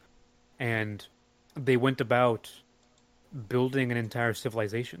works. And they went about building an entire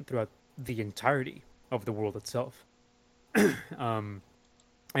civilization throughout the entirety of the world itself. um,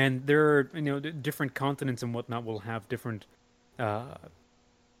 and there are, different continents and whatnot will have different uh,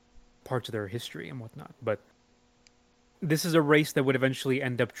 parts of their history and whatnot. But this is a race that would eventually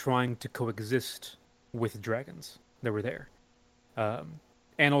end up trying to coexist with dragons that were there. Um,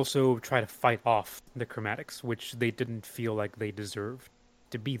 and also try to fight off the chromatics, which they didn't feel like they deserved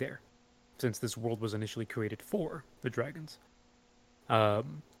to be there, since this world was initially created for the dragons.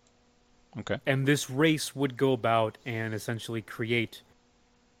 Um, Okay. and this race would go about and essentially create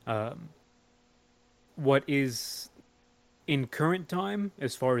um, what is in current time,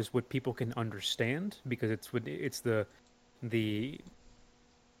 as far as what people can understand, because it's the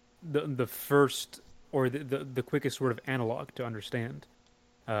the first or the quickest sort of analog to understand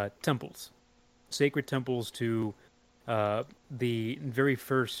temples, sacred temples to the very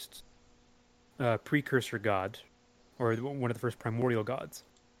first precursor god, or one of the first primordial gods,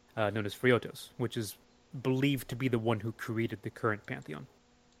 known as Friotos, which is believed to be the one who created the current pantheon.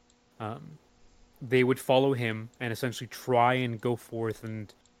 Um, they would follow him and essentially try and go forth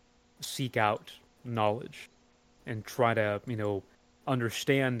and seek out knowledge and try to,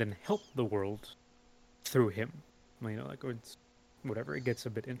 understand and help the world through him. Like it's whatever, it gets a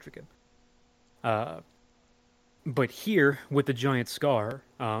bit intricate. Uh, but here with the giant scar,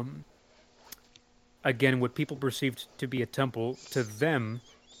 again, what people perceived to be a temple to them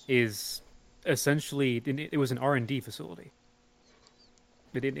is essentially it was an R&D facility.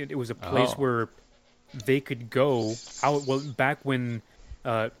 It was a place Oh. where they could go out. Well, back when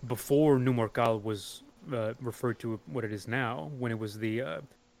before Numorkal was referred to what it is now, when it was the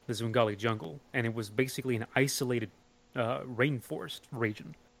Zungali jungle, and it was basically an isolated rainforest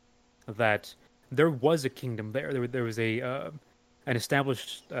region. That there was a kingdom there. There was an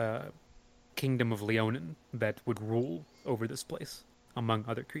established kingdom of Leonin that would rule over this place, among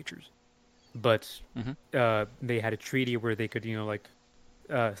other creatures. But Hmm. they had a treaty where they could,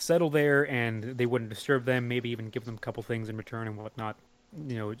 settle there, and they wouldn't disturb them. Maybe even give them a couple things in return and whatnot.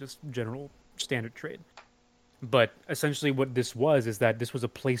 Just general standard trade. But essentially, what this was is that this was a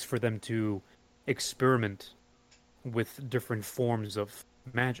place for them to experiment with different forms of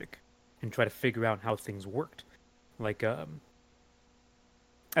magic and try to figure out how things worked. Like,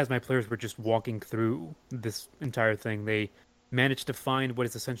 as my players were just walking through this entire thing, they managed to find what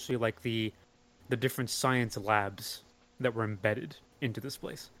is essentially like the different science labs that were embedded into this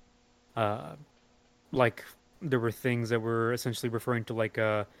place. Uh, like there were things that were essentially referring to like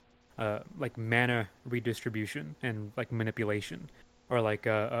mana redistribution and like manipulation, or like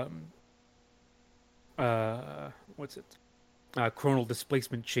what's it? Chronal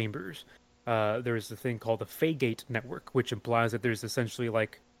displacement chambers. There's a thing called the Faygate network, which implies that there's essentially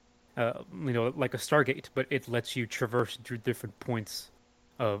like like a Stargate, but it lets you traverse through different points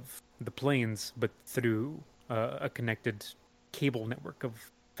of the planes, but through a connected cable network of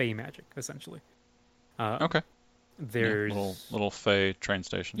Fey magic, essentially. Okay. There's Yeah, little Fey train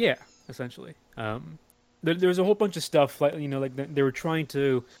station. yeah, essentially. There's a whole bunch of stuff like they were trying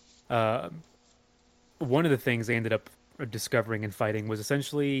to. One of the things they ended up discovering and fighting was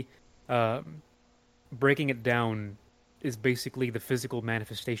essentially breaking it down is basically the physical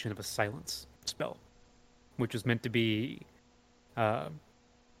manifestation of a silence spell, which was meant to be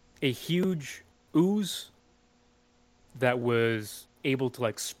a huge ooze that was able to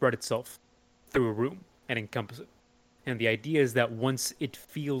like spread itself through a room and encompass it. And the idea is that once it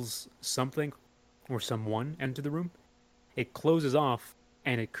feels something or someone enter the room, it closes off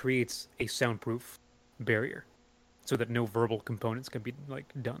and it creates a soundproof barrier so that no verbal components can be like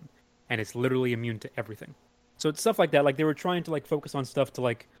done. And it's literally immune to everything. So it's stuff like that. Like they were trying to like focus on stuff to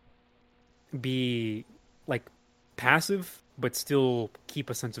like be like passive but still keep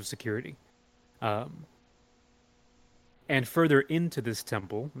a sense of security. Um, and further into this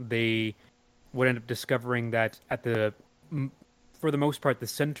temple, they would end up discovering that for the most part, the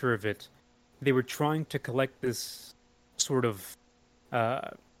center of it, they were trying to collect this sort of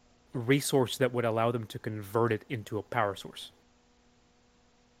resource that would allow them to convert it into a power source.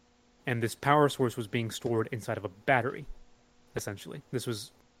 And this power source was being stored inside of a battery, essentially. This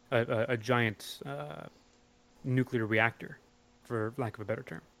was a giant nuclear reactor for lack of a better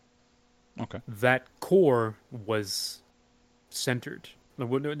term. Okay. That core was centered.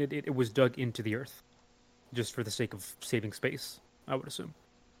 It was dug into the earth, just for the sake of saving space, I would assume.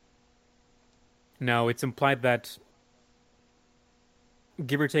 Now, it's implied that,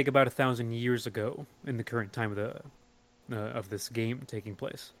 give or take about 1,000 years ago, in the current time of this game taking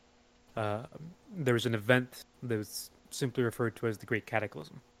place, uh, there was an event that was simply referred to as the Great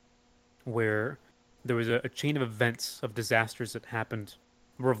Cataclysm, where there was a chain of events of disasters that happened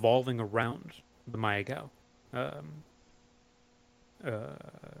revolving around the Mayagao um, uh,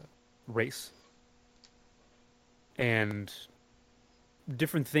 race. And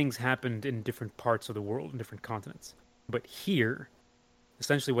different things happened in different parts of the world, in different continents. But here,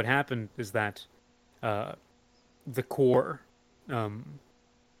 essentially what happened is that uh, the core um,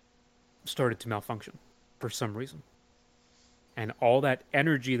 started to malfunction for some reason. And all that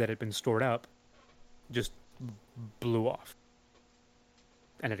energy that had been stored up just blew off.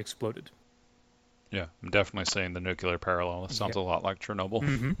 And it exploded. Yeah, I'm definitely saying the nuclear parallel. It sounds a lot like Chernobyl.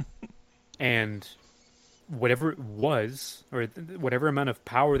 Mm-hmm. And whatever it was, or whatever amount of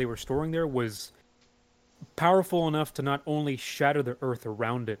power they were storing there, was powerful enough to not only shatter the earth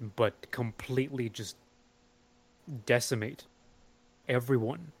around it, but completely just decimate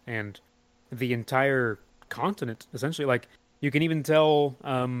everyone and the entire continent, essentially. Like, you can even tell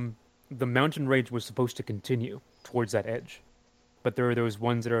the mountain range was supposed to continue towards that edge. But there are those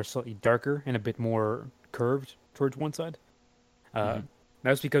ones that are slightly darker and a bit more curved towards one side.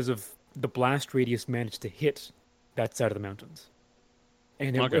 That's because of the blast radius managed to hit that side of the mountains.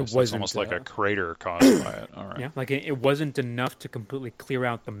 And it So wasn't... it's almost like a crater caused by it. All right. Yeah, like it wasn't enough to completely clear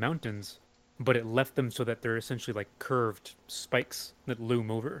out the mountains, but it left them so that they're essentially like curved spikes that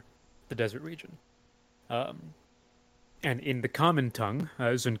loom over the desert region. And in the common tongue,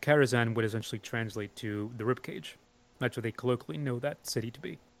 Zunkarazan would essentially translate to the ribcage. That's what they colloquially know that city to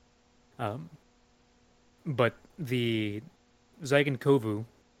be. But the Zygon Kovu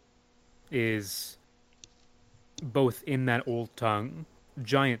is both in that old tongue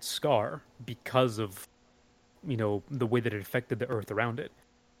giant scar because of, the way that it affected the earth around it,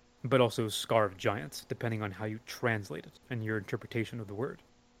 but also scar of giants, depending on how you translate it and your interpretation of the word,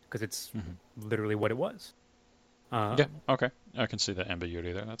 because it's literally what it was. Yeah, okay. I can see the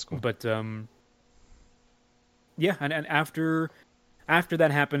ambiguity there. That's cool. But yeah, and after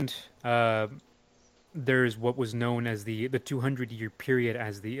that happened, there's what was known as the 200-year period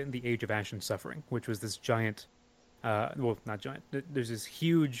as the Age of Ash and Suffering, which was this giant, well, not giant. There's this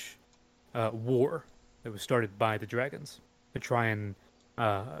huge war that was started by the dragons to try and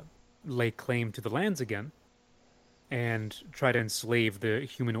lay claim to the lands again and try to enslave the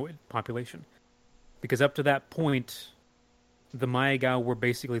humanoid population. Because up to that point, the Mayagao were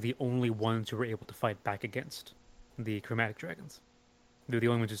basically the only ones who were able to fight back against the chromatic dragons. They were the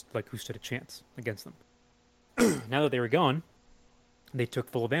only ones just who stood a chance against them. Now that they were gone, they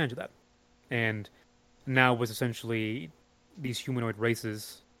took full advantage of that. And now was essentially these humanoid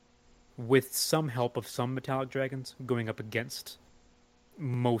races, with some help of some metallic dragons, going up against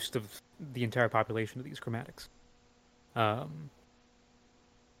most of the entire population of these chromatics.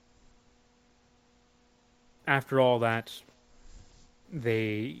 After all that,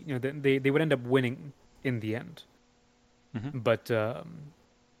 they would end up winning in the end. But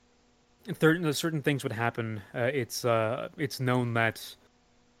certain things would happen. It's known that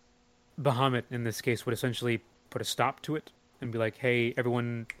Bahamut, in this case, would essentially put a stop to it and be like, "Hey,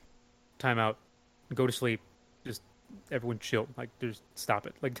 everyone, time out, go to sleep, just everyone chill, just stop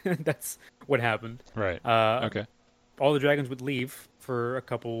it." That's what happened. Right. Okay. All the dragons would leave for a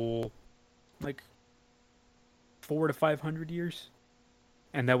couple, 400 to 500 years,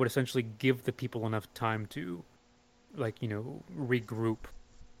 and that would essentially give the people enough time to regroup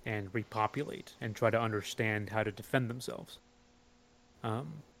and repopulate and try to understand how to defend themselves.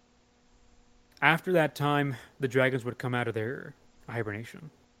 After that time, the dragons would come out of their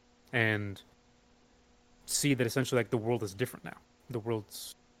hibernation and see that essentially the world is different now. The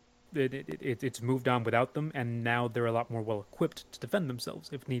world's it's moved on without them, and now they're a lot more well equipped to defend themselves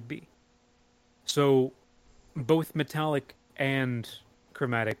if need be. So both metallic and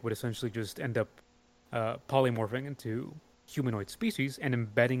chromatic would essentially just end up polymorphing into humanoid species and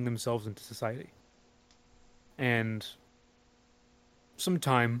embedding themselves into society. And some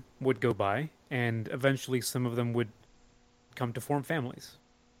time would go by, and eventually some of them would come to form families.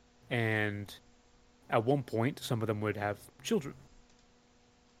 And at one point, some of them would have children.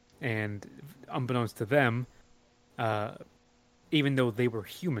 And unbeknownst to them, even though they were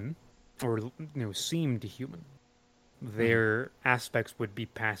human, or seemed human, their aspects would be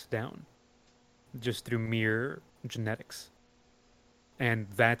passed down just through mere genetics. and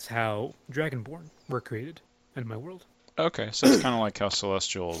that's how Dragonborn were created in my world. Okay, so it's kind of like how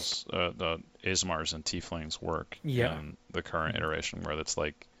Celestials, the Ismars and Tieflings work Yeah. in the current Mhm. iteration, where it's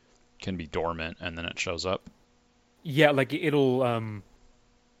like can be dormant and then it shows up. Yeah, like it'll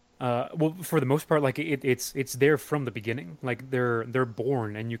well, for the most part, like it's there from the beginning. Like they're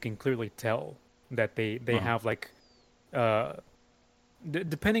born, and you can clearly tell that they Uh-huh. have like uh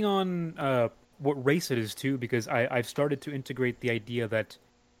depending on what race it is too, because I've started to integrate the idea that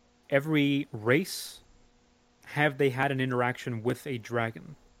every race have they had an interaction with a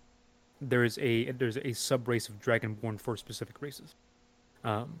dragon. There's a sub race of dragonborn for specific races.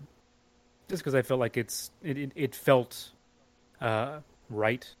 Um, just because I felt like it felt uh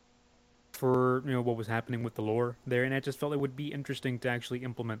right for what was happening with the lore there, and I just felt it would be interesting to actually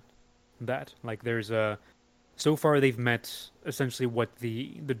implement that. Like there's a so far they've met essentially what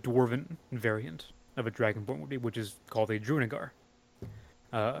the dwarven variant of a dragonborn would be, which is called a Drunagar.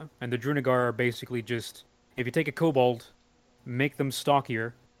 And the Drunagar are basically just if you take a kobold, make them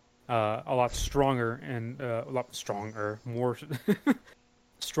stockier, a lot stronger and a lot stronger, more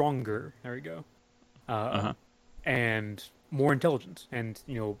stronger. There we go. Uh-huh. And more intelligent, and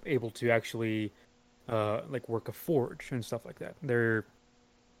able to actually like work a forge and stuff like that.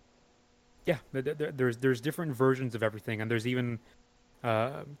 Yeah, there's different versions of everything, and there's even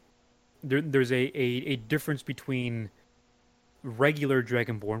uh, there's a difference between regular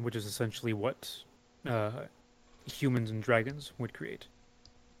dragonborn, which is essentially what uh, humans and dragons would create,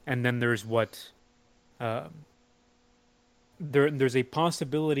 and then there's what uh, there's a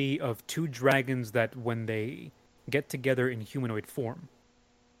possibility of two dragons that when they get together in humanoid form,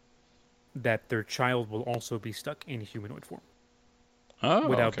 that their child will also be stuck in humanoid form Oh,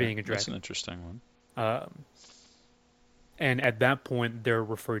 without okay. being a That's an dragon. interesting one. Um, and at that point, they're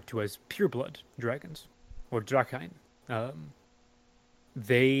referred to as pureblood dragons or Drakhain. Um,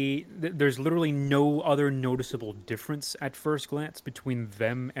 there's literally no other noticeable difference at first glance between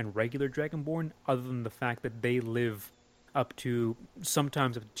them and regular Dragonborn, other than the fact that they live up to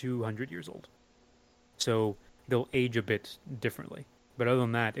sometimes up to 200 years old. So they'll age a bit differently. But other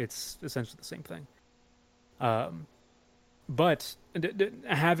than that, it's essentially the same thing. Um, but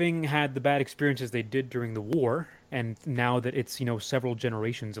having had the bad experiences they did during the war, and now that it's several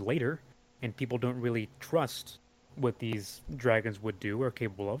generations later, and people don't really trust what these dragons would do or are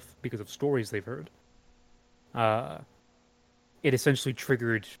capable of because of stories they've heard, uh, it essentially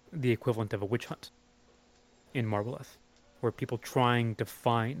triggered the equivalent of a witch hunt in Marwoleth, where people trying to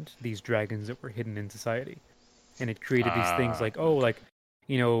find these dragons that were hidden in society, and it created these things Ah, like okay.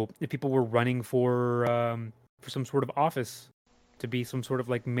 if people were running for some sort of office to be some sort of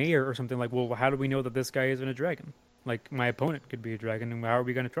like mayor or something, like, well, how do we know that this guy isn't a dragon? Like my opponent could be a dragon, and how are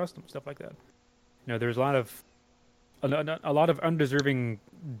we going to trust him? Stuff like that. There's a lot of undeserving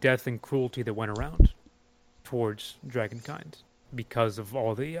death and cruelty that went around towards dragonkind because of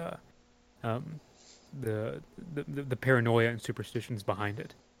all um, the paranoia and superstitions behind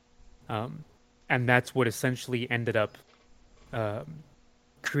it. Um, and that's what essentially ended up um,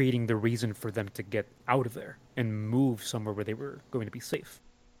 creating the reason for them to get out of there and move somewhere where they were going to be safe.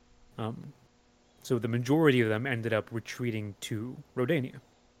 Um, so the majority of them ended up retreating to Rodania,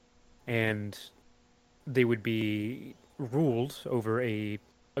 and they would be ruled over a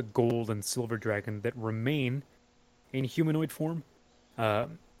gold and silver dragon that remain in humanoid form. Uh,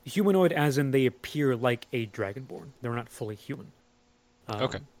 Humanoid, as in they appear like a dragonborn. They're not fully human.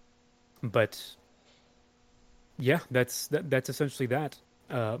 Okay. Um, but yeah, that's essentially that.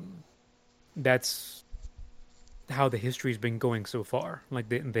 Um, that's how the history's been going so far. Like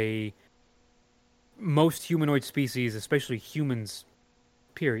they most humanoid species, especially humans,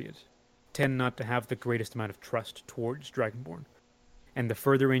 period, tend not to have the greatest amount of trust towards Dragonborn. And the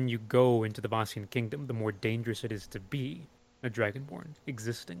further in you go into the Vassian kingdom, the more dangerous it is to be a Dragonborn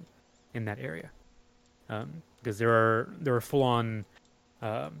existing in that area. Because there are full on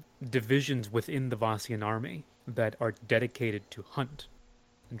divisions within the Vassian army that are dedicated to hunt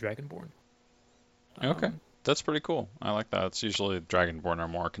Dragonborn. Okay. Um, That's pretty cool. I like that. It's usually Dragonborn are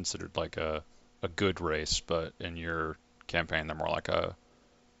more considered like a good race, but in your campaign they're more like a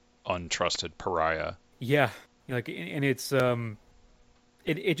untrusted pariah. yeah, like, and it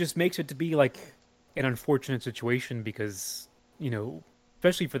just makes it to be like an unfortunate situation because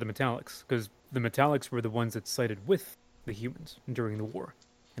especially for the Metallics, because the Metallics were the ones that sided with the humans during the war,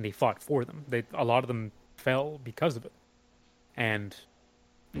 and they fought for them. A lot of them fell because of it, and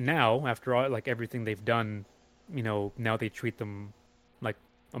now after all, like everything they've done, now they treat them like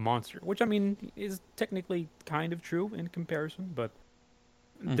a monster, which I mean is technically kind of true in comparison, but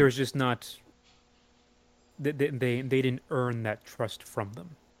Hmm. there's just not they didn't earn that trust from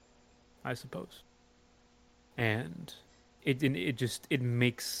them, I suppose. And it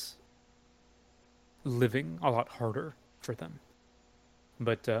makes living a lot harder for them.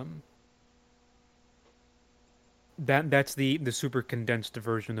 But that's the super condensed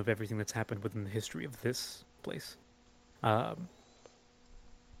version of everything that's happened within the history of this place. Um,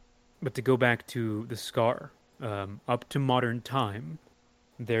 but to go back to the Scar, up to modern time,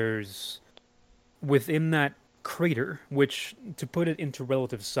 there's within that crater, which to put it into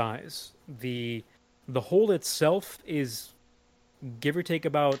relative size, the hole itself is give or take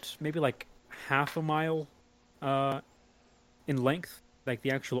about maybe like half a mile uh, in length, like the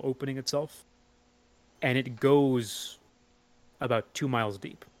actual opening itself, and it goes about 2 miles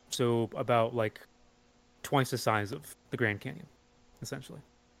deep. So about like twice the size of the Grand Canyon, essentially.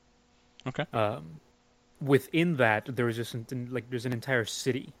 Okay. Within that, there's just there's an entire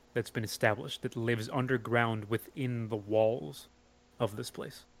city that's been established that lives underground within the walls of this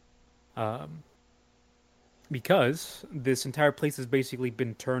place. Um, because this entire place has basically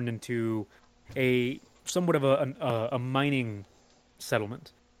been turned into a somewhat of a mining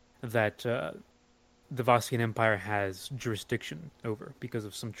settlement that the Vaskian Empire has jurisdiction over because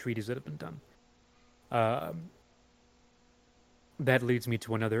of some treaties that have been done. Um, that leads me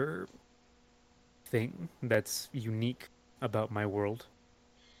to another thing that's unique about my world.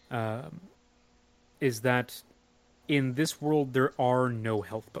 Um, is that in this world there are no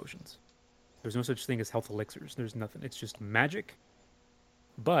health potions. There's no such thing as health elixirs. There's nothing. It's just magic.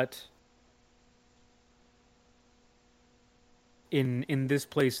 But in this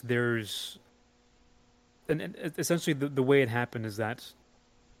place, there's and essentially the way it happened is that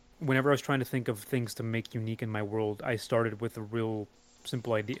whenever I was trying to think of things to make unique in my world, I started with a real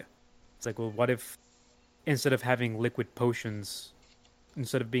simple idea. It's like, well, what if instead of having liquid potions,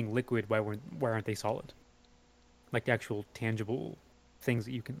 instead of being liquid, why aren't they solid? Like the actual tangible things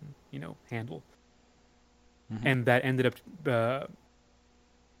that you can handle. Mm-hmm. And that ended up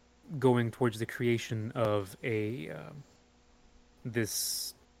going towards the creation of a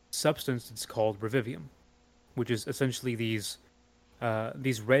this substance that's called revivium, which is essentially these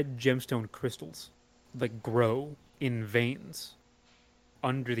red gemstone crystals that grow in veins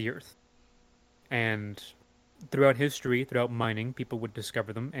under the earth. And throughout history, throughout mining, people would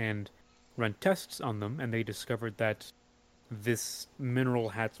discover them and run tests on them, and they discovered that this mineral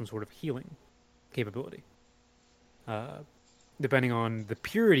had some sort of healing capability. Depending on the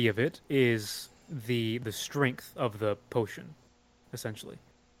purity of it, is the strength of the potion, essentially.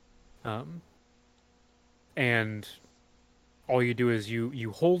 And all you do is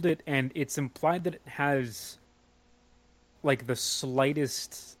you hold it, and it's implied that it has like the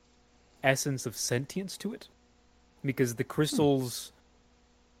slightest essence of sentience to it, because the crystals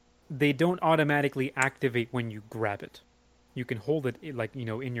they don't automatically activate when you grab it. You can hold it like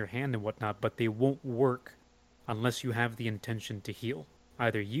in your hand and whatnot, but they won't work unless you have the intention to heal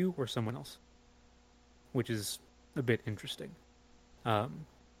either you or someone else, which is a bit interesting. And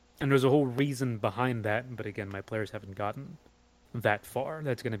there's a whole reason behind that, but again, my players haven't gotten that far.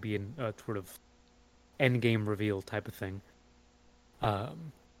 That's going to be a sort of end game reveal type of thing.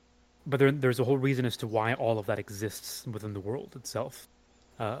 But there's a whole reason as to why all of that exists within the world itself.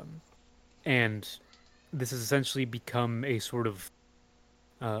 And this has essentially become a sort of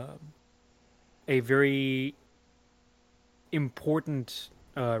a very important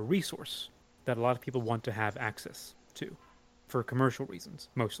resource that a lot of people want to have access to for commercial reasons,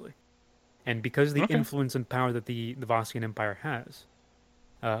 mostly. And because of the influence and power that the Vaskian Empire has,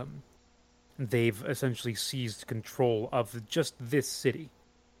 they've essentially seized control of just this city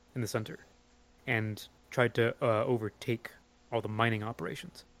in the center and tried to overtake all the mining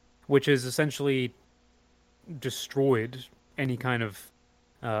operations, which has essentially destroyed any kind of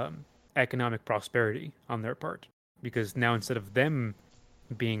economic prosperity on their part. Because now instead of them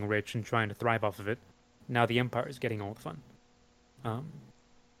being rich and trying to thrive off of it, now the Empire is getting all the fun.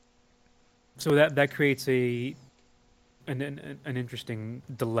 So that creates an interesting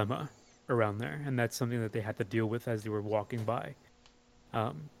dilemma around there, and that's something that they had to deal with as they were walking by.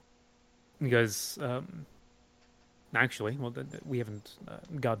 Because actually, well, we haven't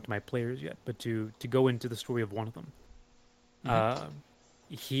gotten to my players yet, but to go into the story of one of them,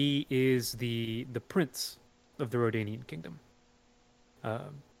 he is the prince of the Rodanian kingdom.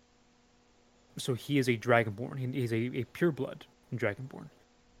 So he is a dragonborn. He's a pureblood dragonborn.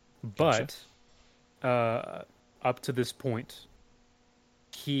 But up to this point,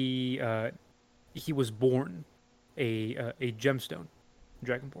 he was born a gemstone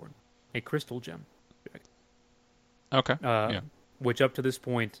dragonborn, a crystal gem. Okay. Yeah. which up to this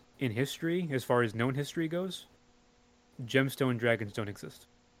point in history, as far as known history goes, gemstone dragons don't exist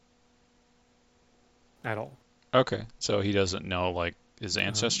at all. Okay, so he doesn't know like his Um,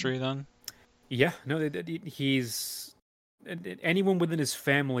 ancestry then? yeah, no, he's anyone within his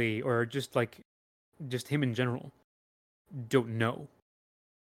family or just him in general don't know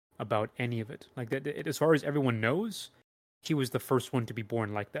about any of it. Like that, as far as everyone knows, he was the first one to be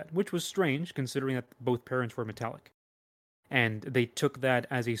born like that, which was strange considering that both parents were metallic, and they took that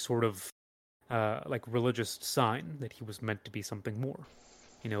as a sort of like religious sign that he was meant to be something more.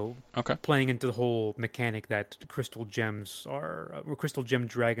 You know, Okay. playing into the whole mechanic that crystal gems are, or crystal gem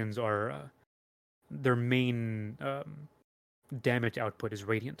dragons are, their main damage output is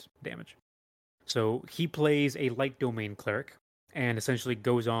radiant damage. So he plays a light domain cleric and essentially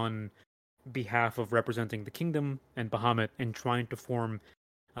goes on behalf of representing the kingdom and Bahamut and trying to form.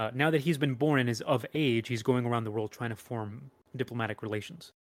 Now that he's been born and is of age, he's going around the world trying to form diplomatic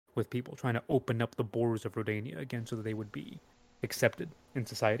relations with people, trying to open up the borders of Rodania again so that they would be accepted in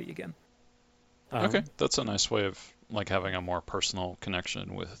society again. Okay, that's a nice way of like having a more personal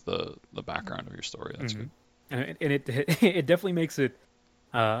connection with the background of your story. That's Mhm. good. And it it definitely makes it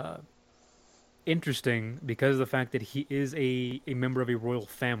interesting because of the fact that he is a member of a royal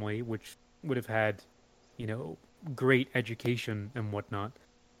family, which would have had, you know, great education and whatnot.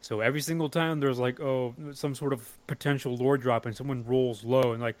 So every single time there's like, oh, some sort of potential lore drop and someone rolls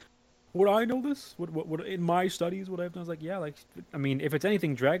low and like, would I know this? Would in my studies would I have done? I was like, yeah, like, I mean, if it's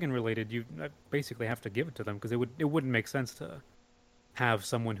anything dragon related, you basically have to give it to them because it wouldn't make sense to have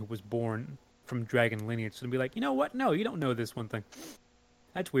someone who was born from dragon lineage to be like, you know what? No, you don't know this one thing.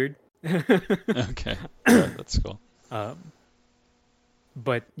 That's weird. Okay, yeah, that's cool.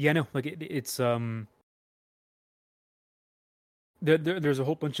 But yeah, no, like it's there's a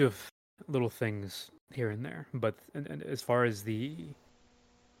whole bunch of little things here and there, but and as far as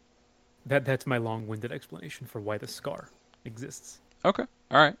that's my long-winded explanation for why the scar exists. Okay,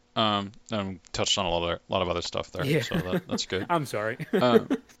 all right. Touched on a lot of other stuff there, Yeah, so that's good. I'm sorry. Uh,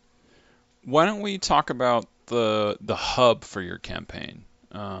 why don't we talk about the hub for your campaign?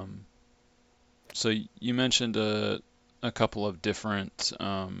 So you mentioned a couple of different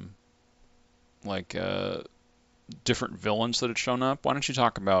like different villains that had shown up. Why don't you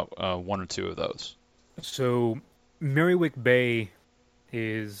talk about one or two of those? So, Merrywick Bay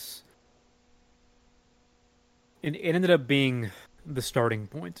is it ended up being the starting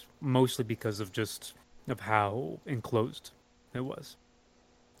point, mostly because of just of how enclosed it was.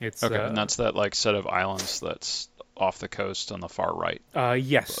 It's Okay, and that's that like set of islands that's off the coast on the far right,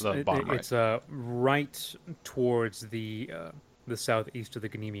 yes, the bottom right. it's right towards the southeast of the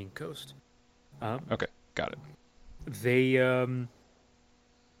Ganemian coast. Okay, got it. They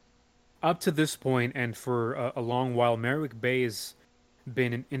up to this point and for a long while, Merriwick Bay has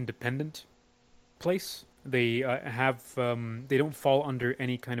been an independent place. They they don't fall under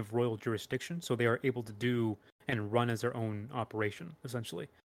any kind of royal jurisdiction, so they are able to do and run as their own operation essentially.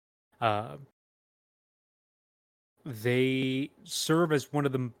 Uh, they serve as one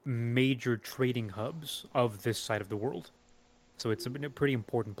of the major trading hubs of this side of the world, so it's a pretty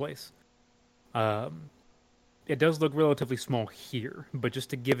important place. Um, it does look relatively small here, but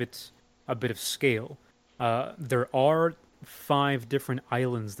just to give it a bit of scale, there are 5 different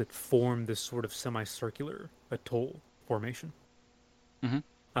islands that form this sort of semicircular atoll formation.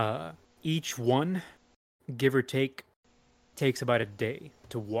 Hmm. Each one, give or take, takes about a day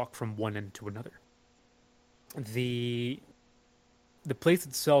to walk from one end to another. The the place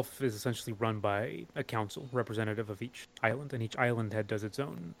itself is essentially run by a council representative of each island, and each island head does its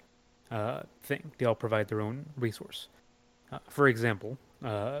own thing. They all provide their own resource. For example,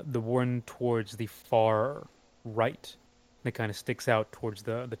 the one towards the far right that kind of sticks out towards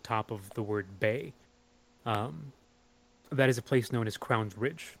the top of the word bay, that is a place known as Crown's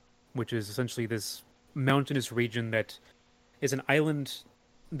Ridge, which is essentially this mountainous region that is an island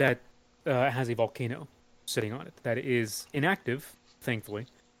that has a volcano sitting on it that is inactive, thankfully.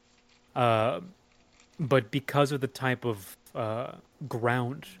 But because of the type of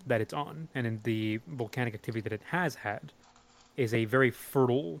ground that it's on and in the volcanic activity that it has had, is a very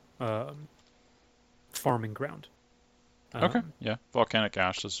fertile farming ground. Okay, yeah. Volcanic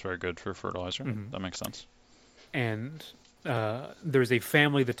ash is very good for fertilizer. Mhm. That makes sense. And there's a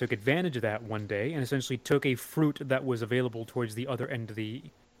family that took advantage of that one day and essentially took a fruit that was available towards the other end of the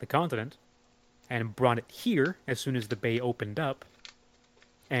continent and brought it here as soon as the bay opened up,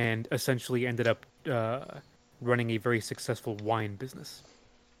 and essentially ended up running a very successful wine business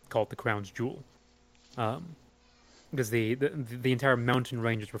called the Crown's Jewel, because the entire mountain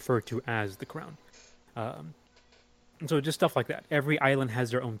range is referred to as the Crown. So just stuff like that. Every island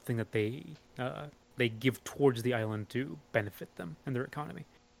has their own thing that they give towards the island to benefit them and their economy.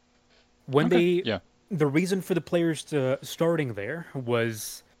 When Okay. they Yeah. The reason for the players to starting there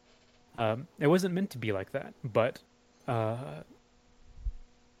was it wasn't meant to be like that, but uh,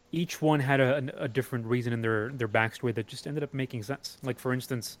 each one had a different reason in their backstory that just ended up making sense. Like for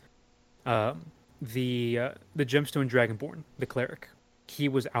instance, um, the Gemstone Dragonborn, the cleric, he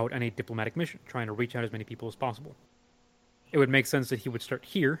was out on a diplomatic mission, trying to reach out as many people as possible. It would make sense that he would start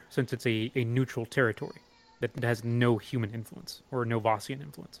here, since it's a neutral territory that has no human influence or no Vossian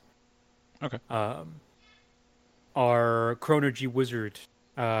influence. Okay. Our Chronergy wizard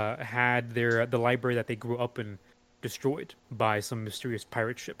had the library that they grew up in destroyed by some mysterious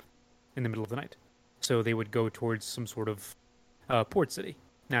pirate ship in the middle of the night. So they would go towards some sort of port city,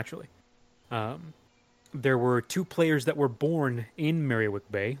 naturally. There were two players that were born in Merrywick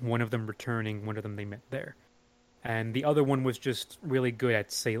Bay, one of them returning, one of them they met there. And the other one was just really good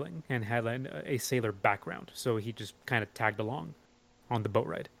at sailing and had a sailor background, so he just kind of tagged along on the boat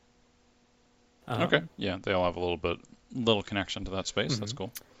ride. Okay. Yeah, they all have a little connection to that space. Mm-hmm. That's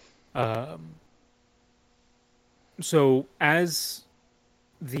cool. So as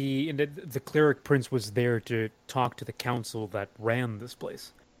the cleric prince was there to talk to the council that ran this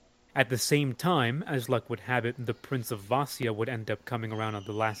place. At the same time, as luck would have it, the Prince of Vassia would end up coming around on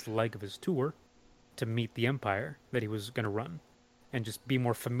the last leg of his tour to meet the empire that he was going to run and just be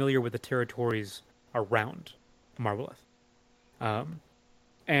more familiar with the territories around Marwoleth.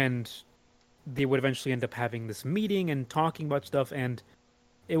 And they would eventually end up having this meeting and talking about stuff, and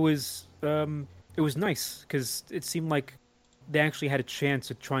it was nice because it seemed like they actually had a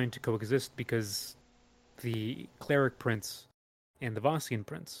chance at trying to coexist, because the cleric prince and the Vossian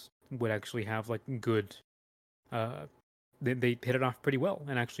prince would actually have like good they hit it off pretty well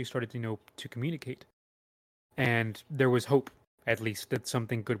and actually started to communicate, and there was hope, at least, that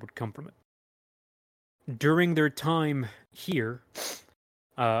something good would come from it. During their time here,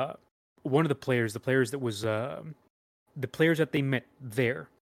 one of the players that was the players that they met there,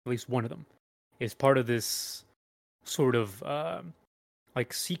 at least one of them, is part of this sort of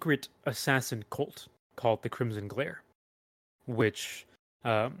like secret assassin cult called the Crimson Glare, which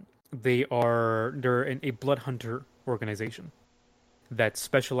they're a blood hunter organization that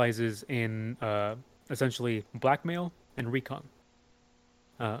specializes in essentially blackmail and recon.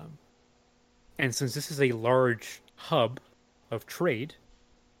 And since this is a large hub of trade,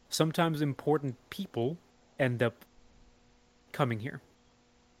 sometimes important people end up coming here.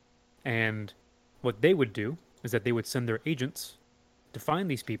 And what they would do is that they would send their agents to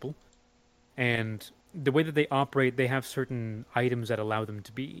find these people, and the way that they operate, they have certain items that allow them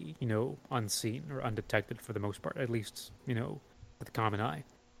to be, unseen or undetected for the most part, at least, with the common eye.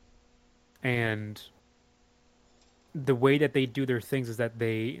 And the way that they do their things is that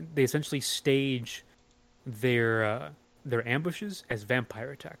they essentially stage their ambushes as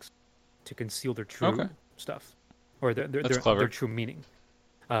vampire attacks to conceal their true stuff, or their true meaning.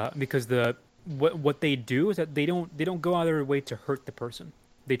 Because what they do is that they don't go out of their way to hurt the person.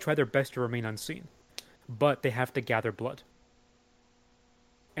 They try their best to remain unseen, but they have to gather blood.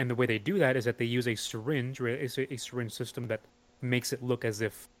 And the way they do that is that they use a syringe, or a syringe system that makes it look as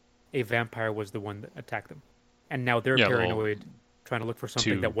if a vampire was the one that attacked them. And now they're paranoid, trying to look for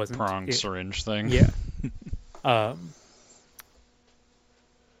something that wasn't two-pronged syringe thing. Yeah.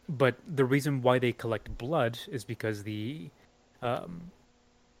 But the reason why they collect blood is because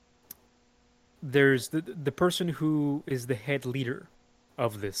there's the person who is the head leader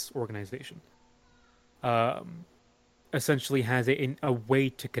of this organization. Essentially has a way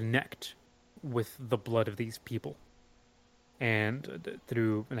to connect with the blood of these people, and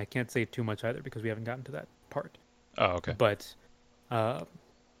I can't say too much either because we haven't gotten to that part. Oh, okay. But to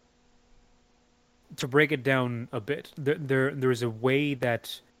break it down a bit, there's a way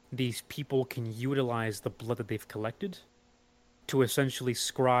that these people can utilize the blood that they've collected to essentially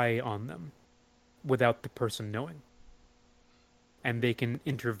scry on them without the person knowing. And they can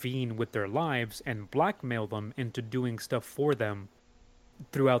intervene with their lives and blackmail them into doing stuff for them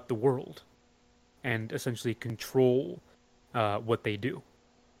throughout the world, and essentially control what they do,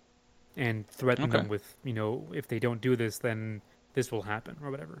 and threaten them with, if they don't do this, then this will happen, or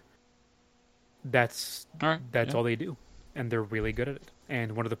whatever. That's all they do, and they're really good at it.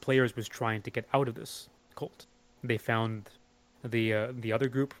 And one of the players was trying to get out of this cult. They found the other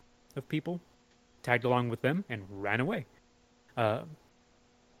group of people, tagged along with them, and ran away.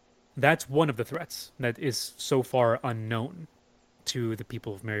 That's one of the threats that is so far unknown to the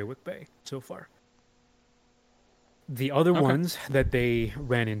people of Merrywick Bay so far. The other ones that they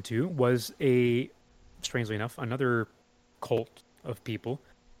ran into was strangely enough, another cult of people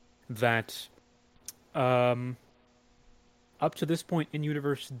that um, up to this point in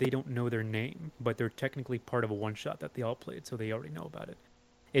universe they don't know their name, but they're technically part of a one shot that they all played, so they already know about it.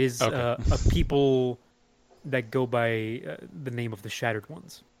 It is Okay. a people that go by the name of the Shattered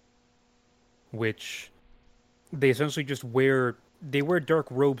Ones, which they essentially just wear. They wear dark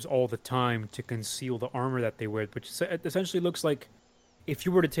robes all the time to conceal the armor that they wear, which essentially looks like if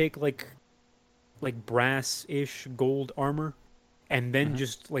you were to take like brass-ish gold armor and then Hmm.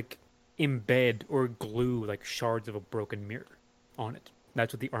 just like embed or glue like shards of a broken mirror on it.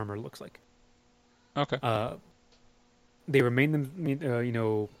 That's what the armor looks like. Okay. Uh, they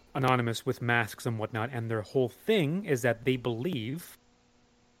remain anonymous with masks and whatnot, and their whole thing is that they believe,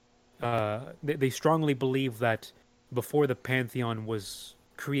 they strongly believe that before the pantheon was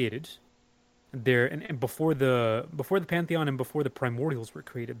created, there and before the pantheon and before the primordials were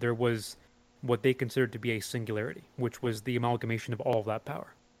created, there was what they considered to be a singularity, which was the amalgamation of all of that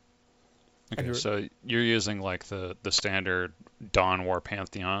power. And Okay. So you're using like the standard Dawn War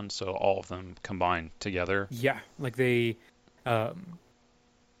Pantheon, so all of them combined together. yeah, like they um,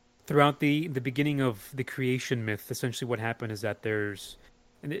 throughout the beginning of the creation myth, essentially what happened is that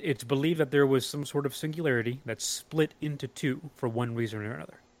it's believed that there was some sort of singularity that split into two for one reason or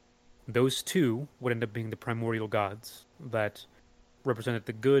another. Those two would end up being the primordial gods that represented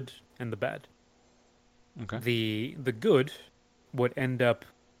the good and the bad. Okay. The good would end up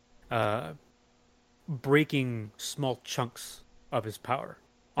uh, breaking small chunks of his power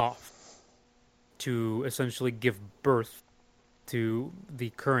off to essentially give birth to the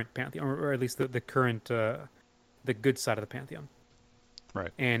current pantheon, or at least the current the good side of the pantheon.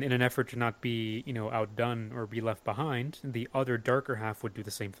 Right. And in an effort to not be outdone or be left behind, the other darker half would do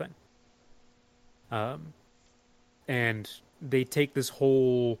the same thing. And they take this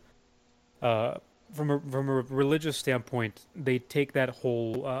whole uh, from a religious standpoint, they take that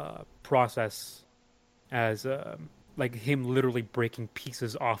whole process as like him literally breaking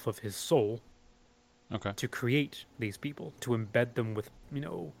pieces off of his soul Okay. to create these people, to embed them with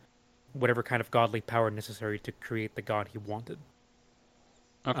whatever kind of godly power necessary to create the god he wanted.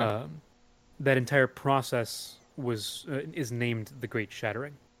 Okay. That entire process is named the Great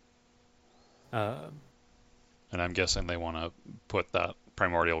Shattering. Uh, And I'm guessing they want to put that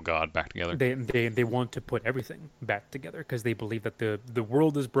primordial god back together. they want to put everything back together because they believe that the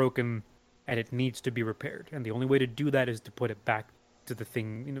world is broken and it needs to be repaired, and the only way to do that is to put it back to the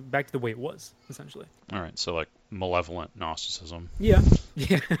thing, back to the way it was, essentially. All right. So like malevolent Gnosticism. Yeah,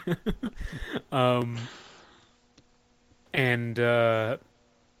 yeah. um, and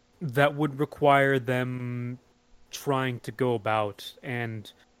that would require them trying to go about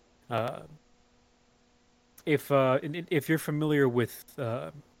and uh, if you're familiar with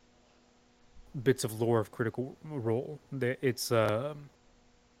bits of lore of Critical Role, there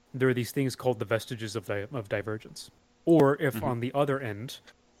are these things called the vestiges of divergence, or if Hmm. on the other end,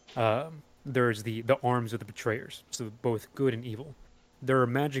 there's the arms of the betrayers, so both good and evil. There are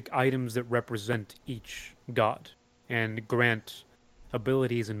magic items that represent each god and grant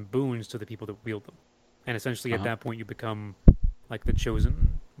abilities and boons to the people that wield them. And essentially, at Uh-huh. that point, you become like the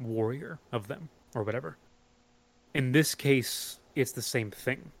chosen warrior of them, or whatever. In this case, it's the same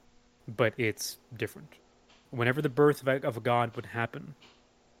thing, but it's different. Whenever the birth of a god would happen,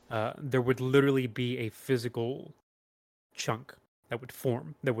 there would literally be a physical chunk that would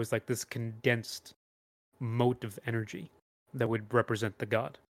form. There was like this condensed mote of energy that would represent the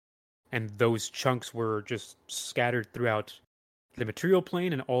god. And those chunks were just scattered throughout the material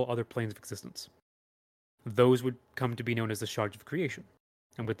plane and all other planes of existence. Those would come to be known as the shards of creation.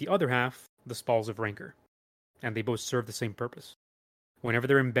 And with the other half, the spalls of rancor. And they both serve the same purpose. Whenever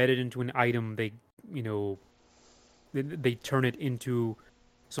they're embedded into an item, they turn it into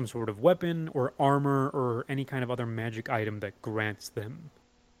some sort of weapon or armor or any kind of other magic item that grants them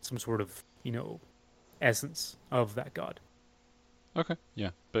some sort of, essence of that god, Okay.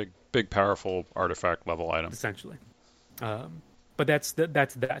 Yeah. Big, powerful artifact level item. essentially. But that's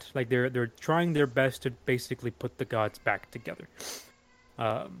that. Like they're trying their best to basically put the gods back together.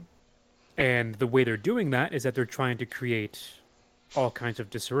 And the way they're doing that is that they're trying to create all kinds of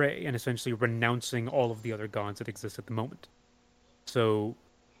disarray and essentially renouncing all of the other gods that exist at the moment. So,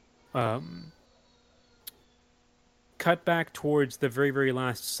 cut back towards the very, very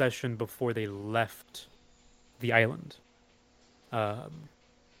last session before they left the island.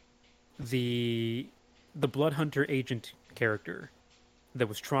 The Blood Hunter agent character that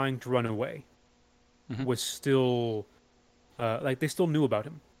was trying to run away Hmm. was still like they still knew about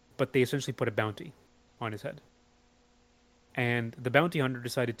him, but they essentially put a bounty on his head. And the bounty hunter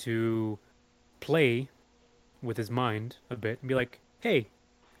decided to play with his mind a bit and be like, "Hey,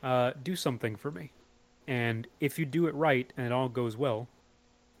 do something for me." And if you do it right and it all goes well,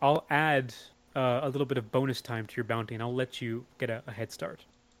 I'll add a little bit of bonus time to your bounty, and I'll let you get a head start,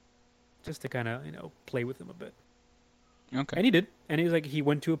 just to kind of play with him a bit. Okay. And he did. And he's like, he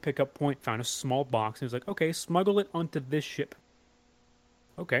went to a pickup point, found a small box, and he was like, "Okay, smuggle it onto this ship."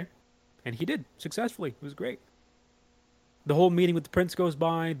 Okay, and he did successfully. It was great. The whole meeting with the prince goes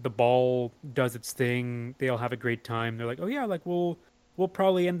by. The ball does its thing. They all have a great time. They're like, "Oh yeah, like we'll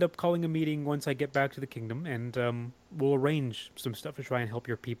probably end up calling a meeting once I get back to the kingdom, and we'll arrange some stuff to try and help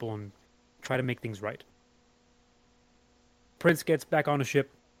your people and try to make things right." Prince gets back on a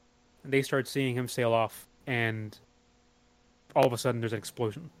ship, and they start seeing him sail off, and all of a sudden there's an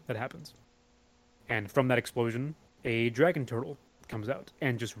explosion that happens. And from that explosion, a dragon turtle comes out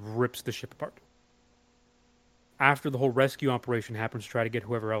and just rips the ship apart. After the whole rescue operation happens to try to get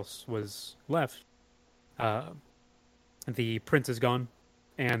whoever else was left, the prince is gone,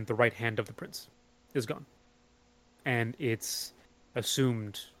 and the right hand of the prince is gone. And it's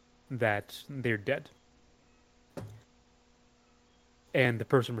assumed that they're dead. And the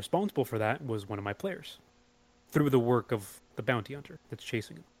person responsible for that was one of my players, through the work of the bounty hunter that's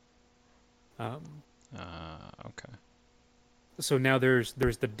chasing him. Okay. So now there's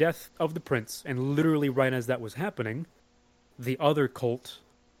the death of the prince, and literally right as that was happening, the other cult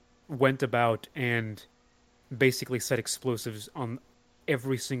went about and basically set explosives on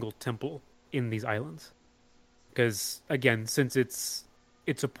every single temple in these islands. Because again, since it's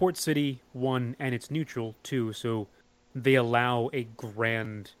a port city, one, and it's neutral, two, so they allow a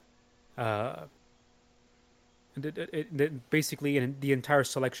grand basically the entire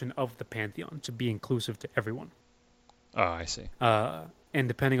selection of the pantheon to be inclusive to everyone. Oh, I see. And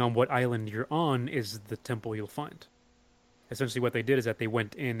depending on what island you're on is the temple you'll find. Essentially what they did is that they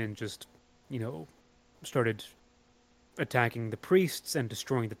went in and just, started attacking the priests and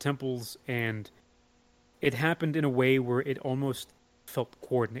destroying the temples, and it happened in a way where it almost felt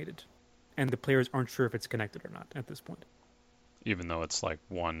coordinated. And the players aren't sure if it's connected or not at this point. Even though it's like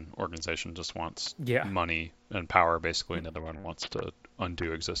one organization just wants Yeah. money and power, basically, another one wants to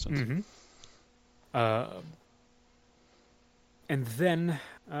undo existence. Mm-hmm. And then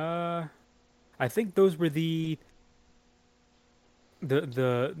I think those were the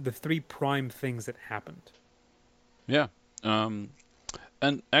three prime things that happened. Yeah. And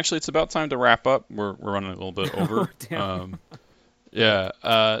actually, it's about time to wrap up. We're running a little bit over. Oh, damn. Yeah.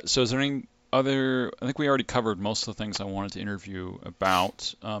 So is there any other? I think we already covered most of the things I wanted to interview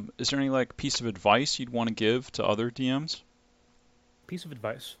about. Is there any piece of advice you'd want to give to other DMs? Piece of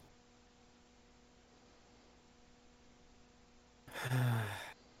advice.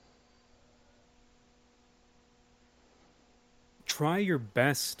 Try your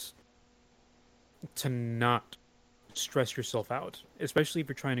best to not stress yourself out, especially if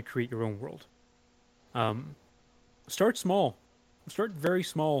you're trying to create your own world. Start small. Start very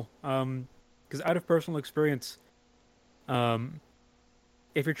small. Because out of personal experience,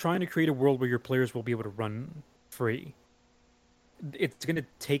 if you're trying to create a world where your players will be able to run free, it's going to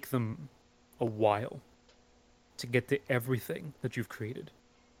take them a while to get to everything that you've created.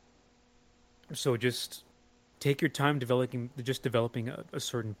 So just take your time developing a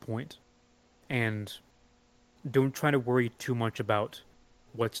certain point, and don't try to worry too much about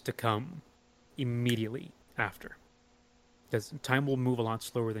what's to come immediately after, because time will move a lot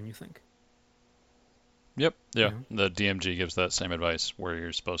slower than you think. Yep. Yeah. Yeah. The DMG gives that same advice where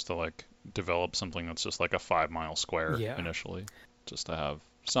you're supposed to develop something that's just like a 5-mile square initially, just to have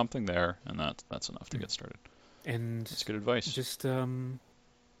something there, and that's enough to get started. And that's good advice. Just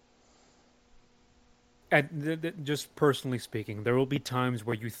just personally speaking, there will be times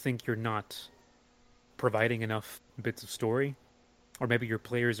where you think you're not providing enough bits of story, or maybe your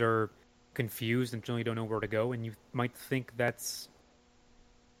players are confused and generally don't know where to go, and you might think that's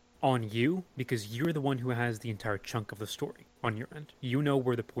on you because you're the one who has the entire chunk of the story on your end. You know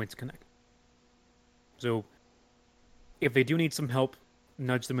where the points connect. So if they do need some help,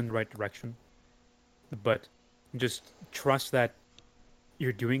 nudge them in the right direction. But just trust that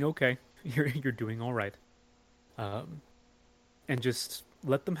you're doing okay. You're doing all right. And just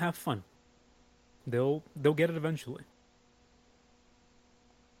let them have fun. They'll get it eventually.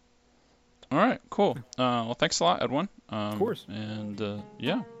 All right, cool. Well, thanks a lot, Edwin. Of course. And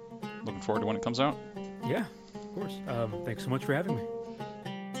yeah, looking forward to when it comes out. Yeah, of course. Thanks so much for having me.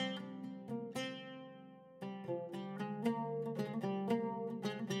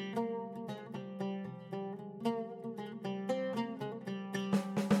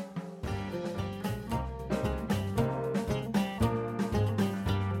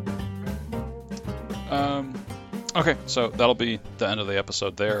 Okay, so that'll be the end of the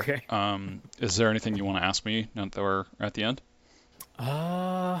episode there. Okay. Is there anything you want to ask me now that we're at the end?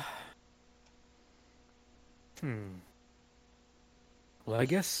 Well, I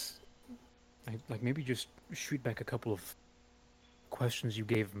guess maybe just shoot back a couple of questions you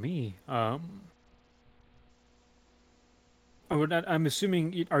gave me. I'm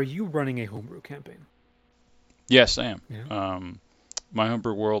assuming, are you running a homebrew campaign? Yes, I am. Yeah. My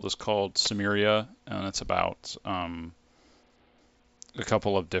homebrew world is called Cimmeria, and it's about a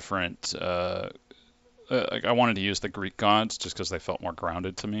couple of different. Like I wanted to use the Greek gods just because they felt more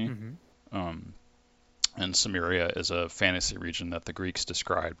grounded to me. Mm-hmm. And Cimmeria is a fantasy region that the Greeks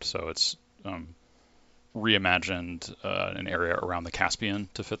described, so it's reimagined an area around the Caspian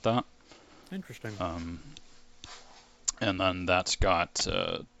to fit that. Interesting. And then that's got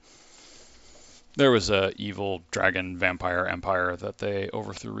there was a evil dragon vampire empire that they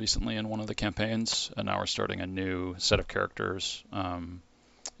overthrew recently in one of the campaigns, and now we're starting a new set of characters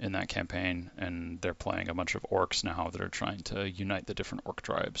in that campaign, and they're playing a bunch of orcs now that are trying to unite the different orc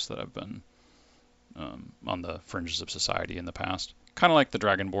tribes that have been on the fringes of society in the past. Kind of like the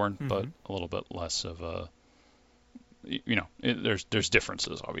Dragonborn, Mm-hmm. but a little bit less of a. There's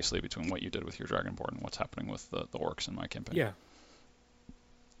differences obviously between what you did with your Dragonborn and what's happening with the orcs in my campaign. Yeah.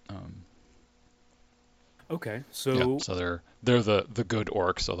 Okay, so Yeah, so they're the good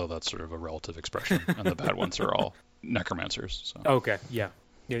orcs, although that's sort of a relative expression, and the bad ones are all necromancers. So. okay, yeah,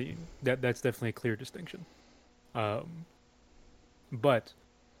 that's definitely a clear distinction. But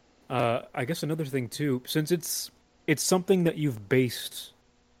I guess another thing too, since it's something that you've based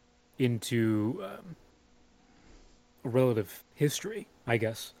into relative history, I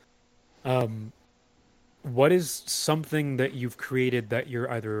guess. What is something that you've created that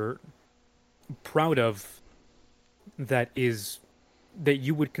you're either proud of that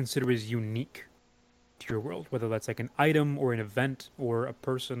you would consider as unique to your world, whether that's like an item or an event or a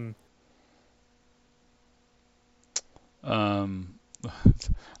person? The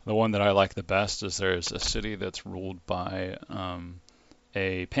one that I like the best is there's a city that's ruled by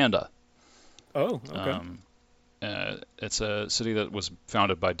a panda. Oh, okay. It's a city that was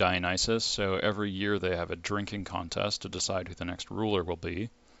founded by Dionysus, so every year they have a drinking contest to decide who the next ruler will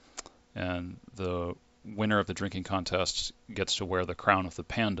be. And the winner of the drinking contest gets to wear the crown of the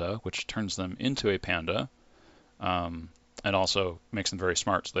panda, which turns them into a panda, and also makes them very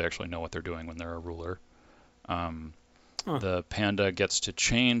smart, so they actually know what they're doing when they're a ruler. The panda gets to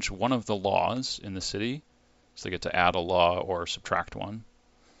change one of the laws in the city, so they get to add a law or subtract one.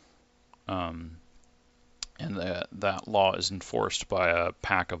 And that law is enforced by a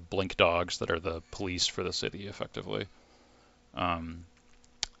pack of blink dogs that are the police for the city, effectively.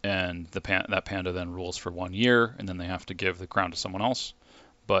 And that panda then rules for 1 year, and then they have to give the crown to someone else.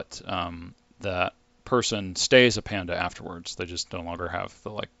 But that person stays a panda afterwards. They just no longer have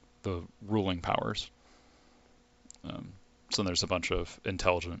the ruling powers. So there's a bunch of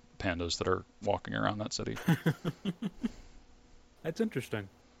intelligent pandas that are walking around that city. That's interesting.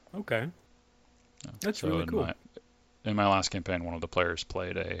 Okay. That's so really cool. In my last campaign, one of the players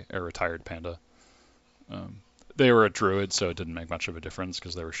played a retired panda. They were a druid, so it didn't make much of a difference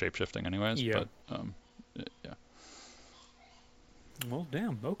because they were shapeshifting anyways. Yeah. But yeah. Well,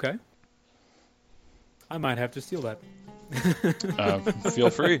 damn. Okay. I might have to steal that. Feel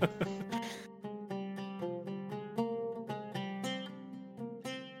free.